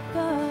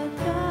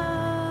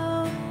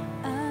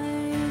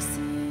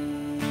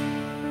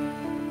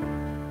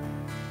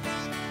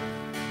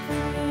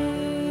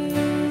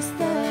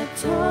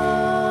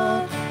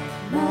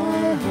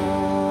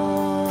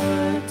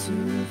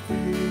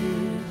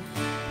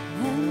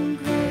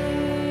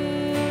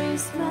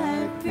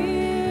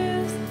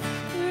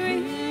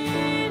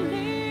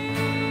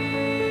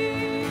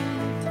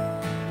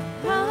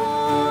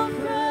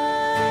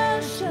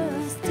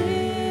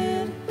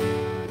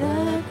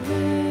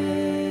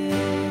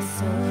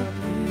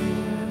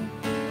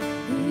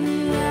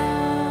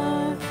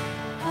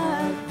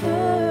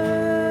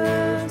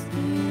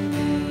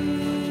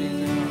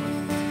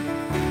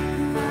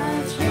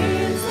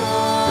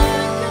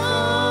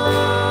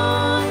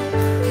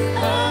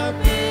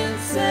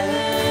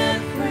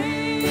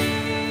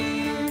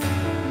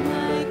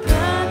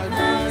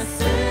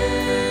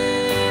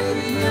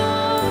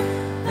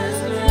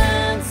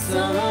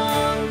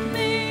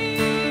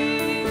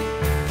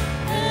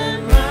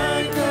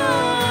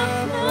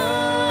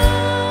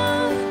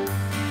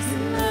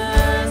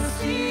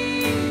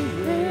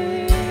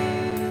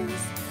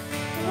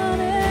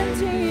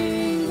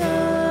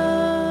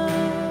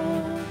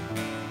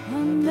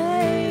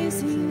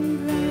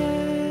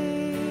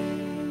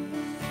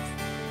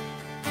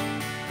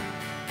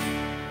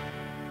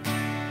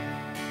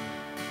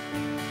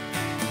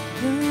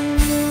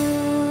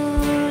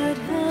 Lord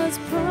has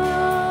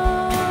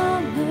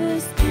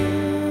promised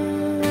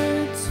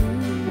good to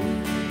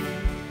me.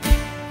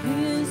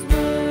 His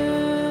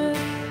word,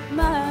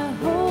 my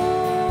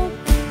hope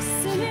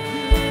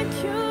secures.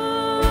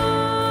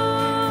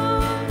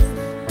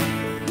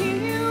 He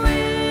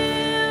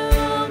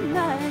will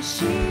my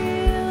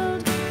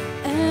shield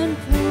and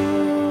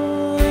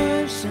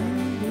portion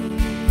be,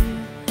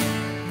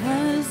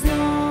 as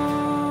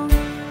long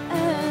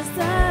as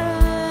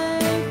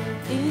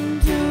life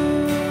endures.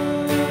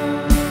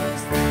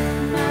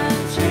 My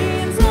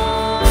chains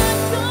are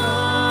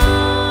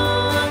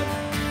gone,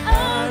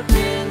 I've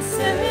been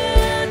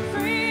set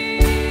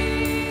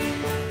free.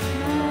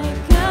 My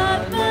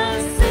God, my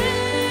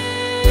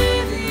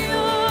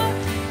Savior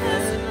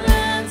has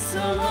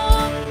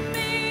ransomed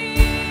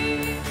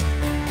me,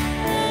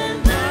 and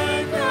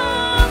like a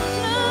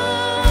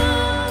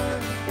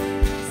flood,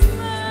 His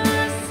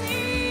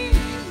mercy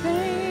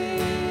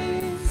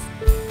reigns,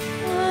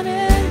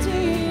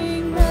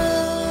 unending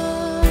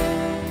love,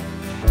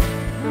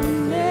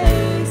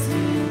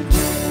 amazing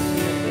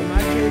grace.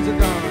 My chains are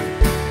gone.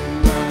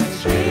 My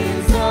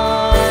chains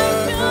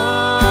are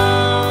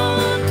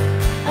gone,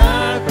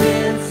 I've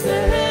been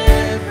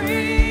set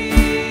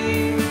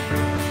free.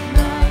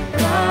 My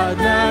God,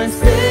 my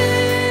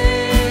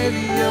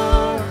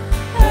Savior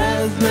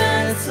has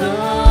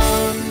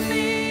ransomed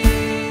me,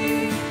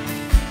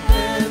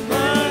 and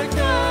like a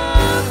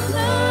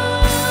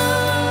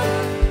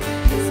flood,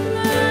 His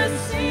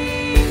mercy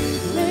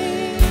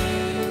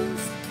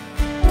reigns,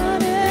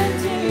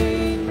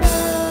 unending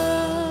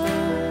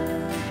love,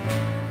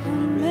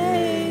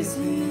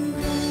 amazing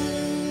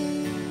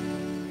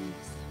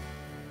grace.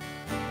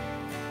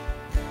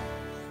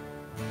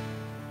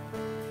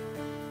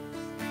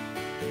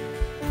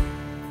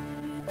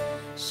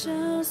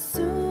 Shall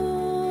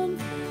soon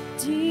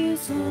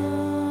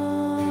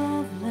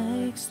dissolve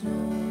like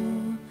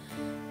snow.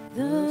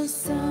 The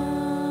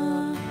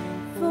sun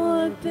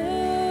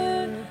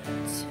forbid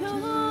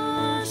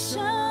to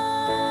shine,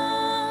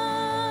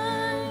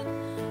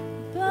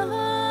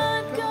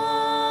 but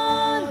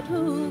God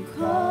who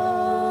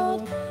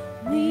called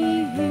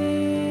me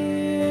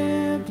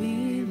here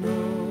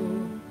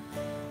below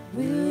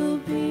will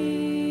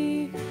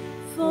be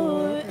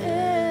forever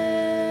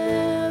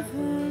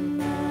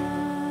mine.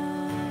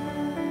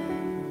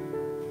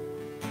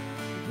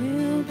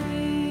 Will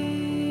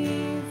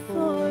be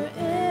forever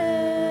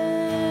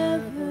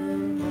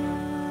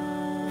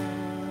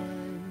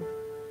mine.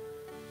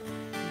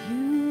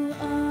 You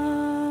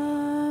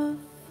are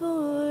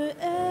forever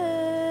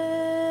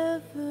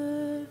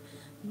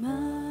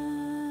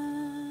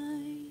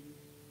mine.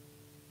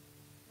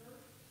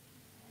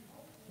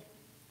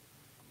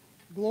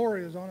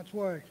 Glory is on its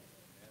way.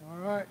 All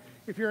right.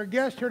 If you're a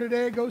guest here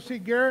today, go see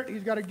Garrett.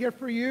 He's got a gift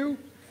for you.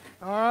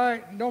 All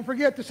right. And don't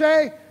forget to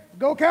say,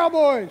 "Go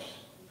Cowboys."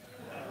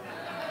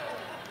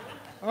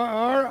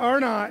 Or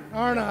not.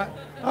 Or not.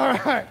 All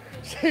right.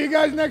 See you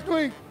guys next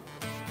week.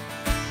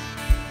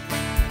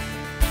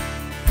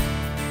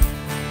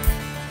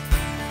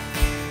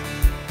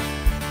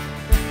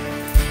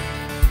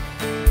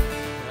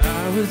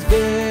 I was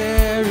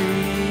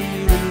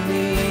buried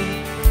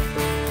beneath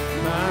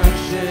my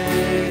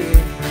shame.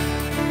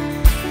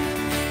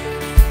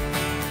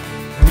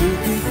 Who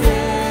can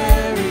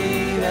carry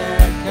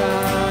that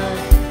kind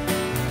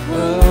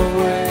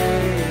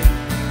away?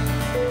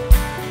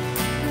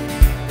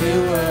 It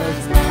was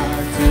my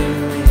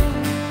doom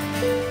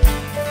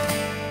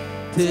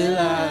till I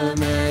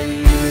met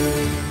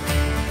you.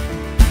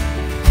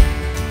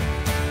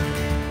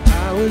 I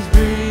was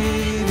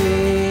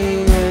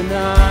breathing and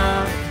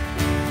not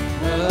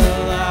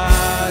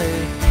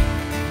alive.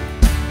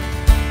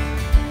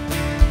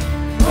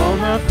 All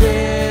my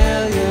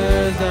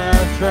failures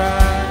I've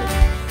tried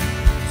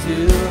to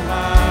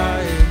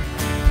hide.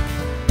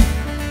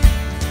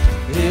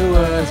 It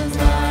was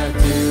my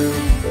doom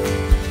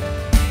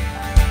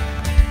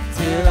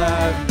till I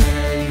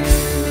met you.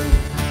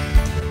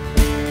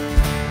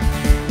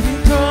 You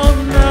called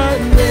my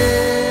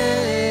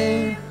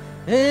name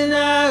and I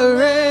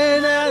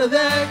ran out of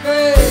that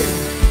grave.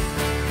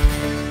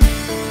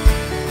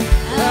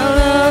 Out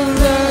of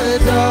the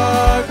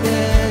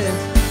darkness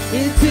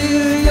into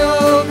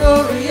your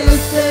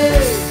glorious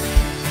day.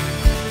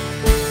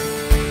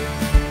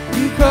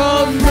 You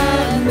called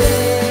my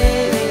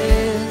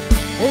name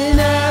and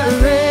I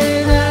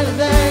ran out of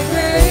that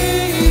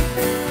grave.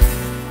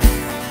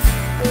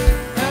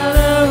 Out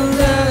of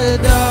the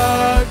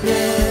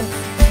darkness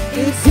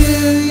into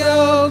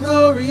your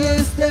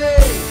glorious day.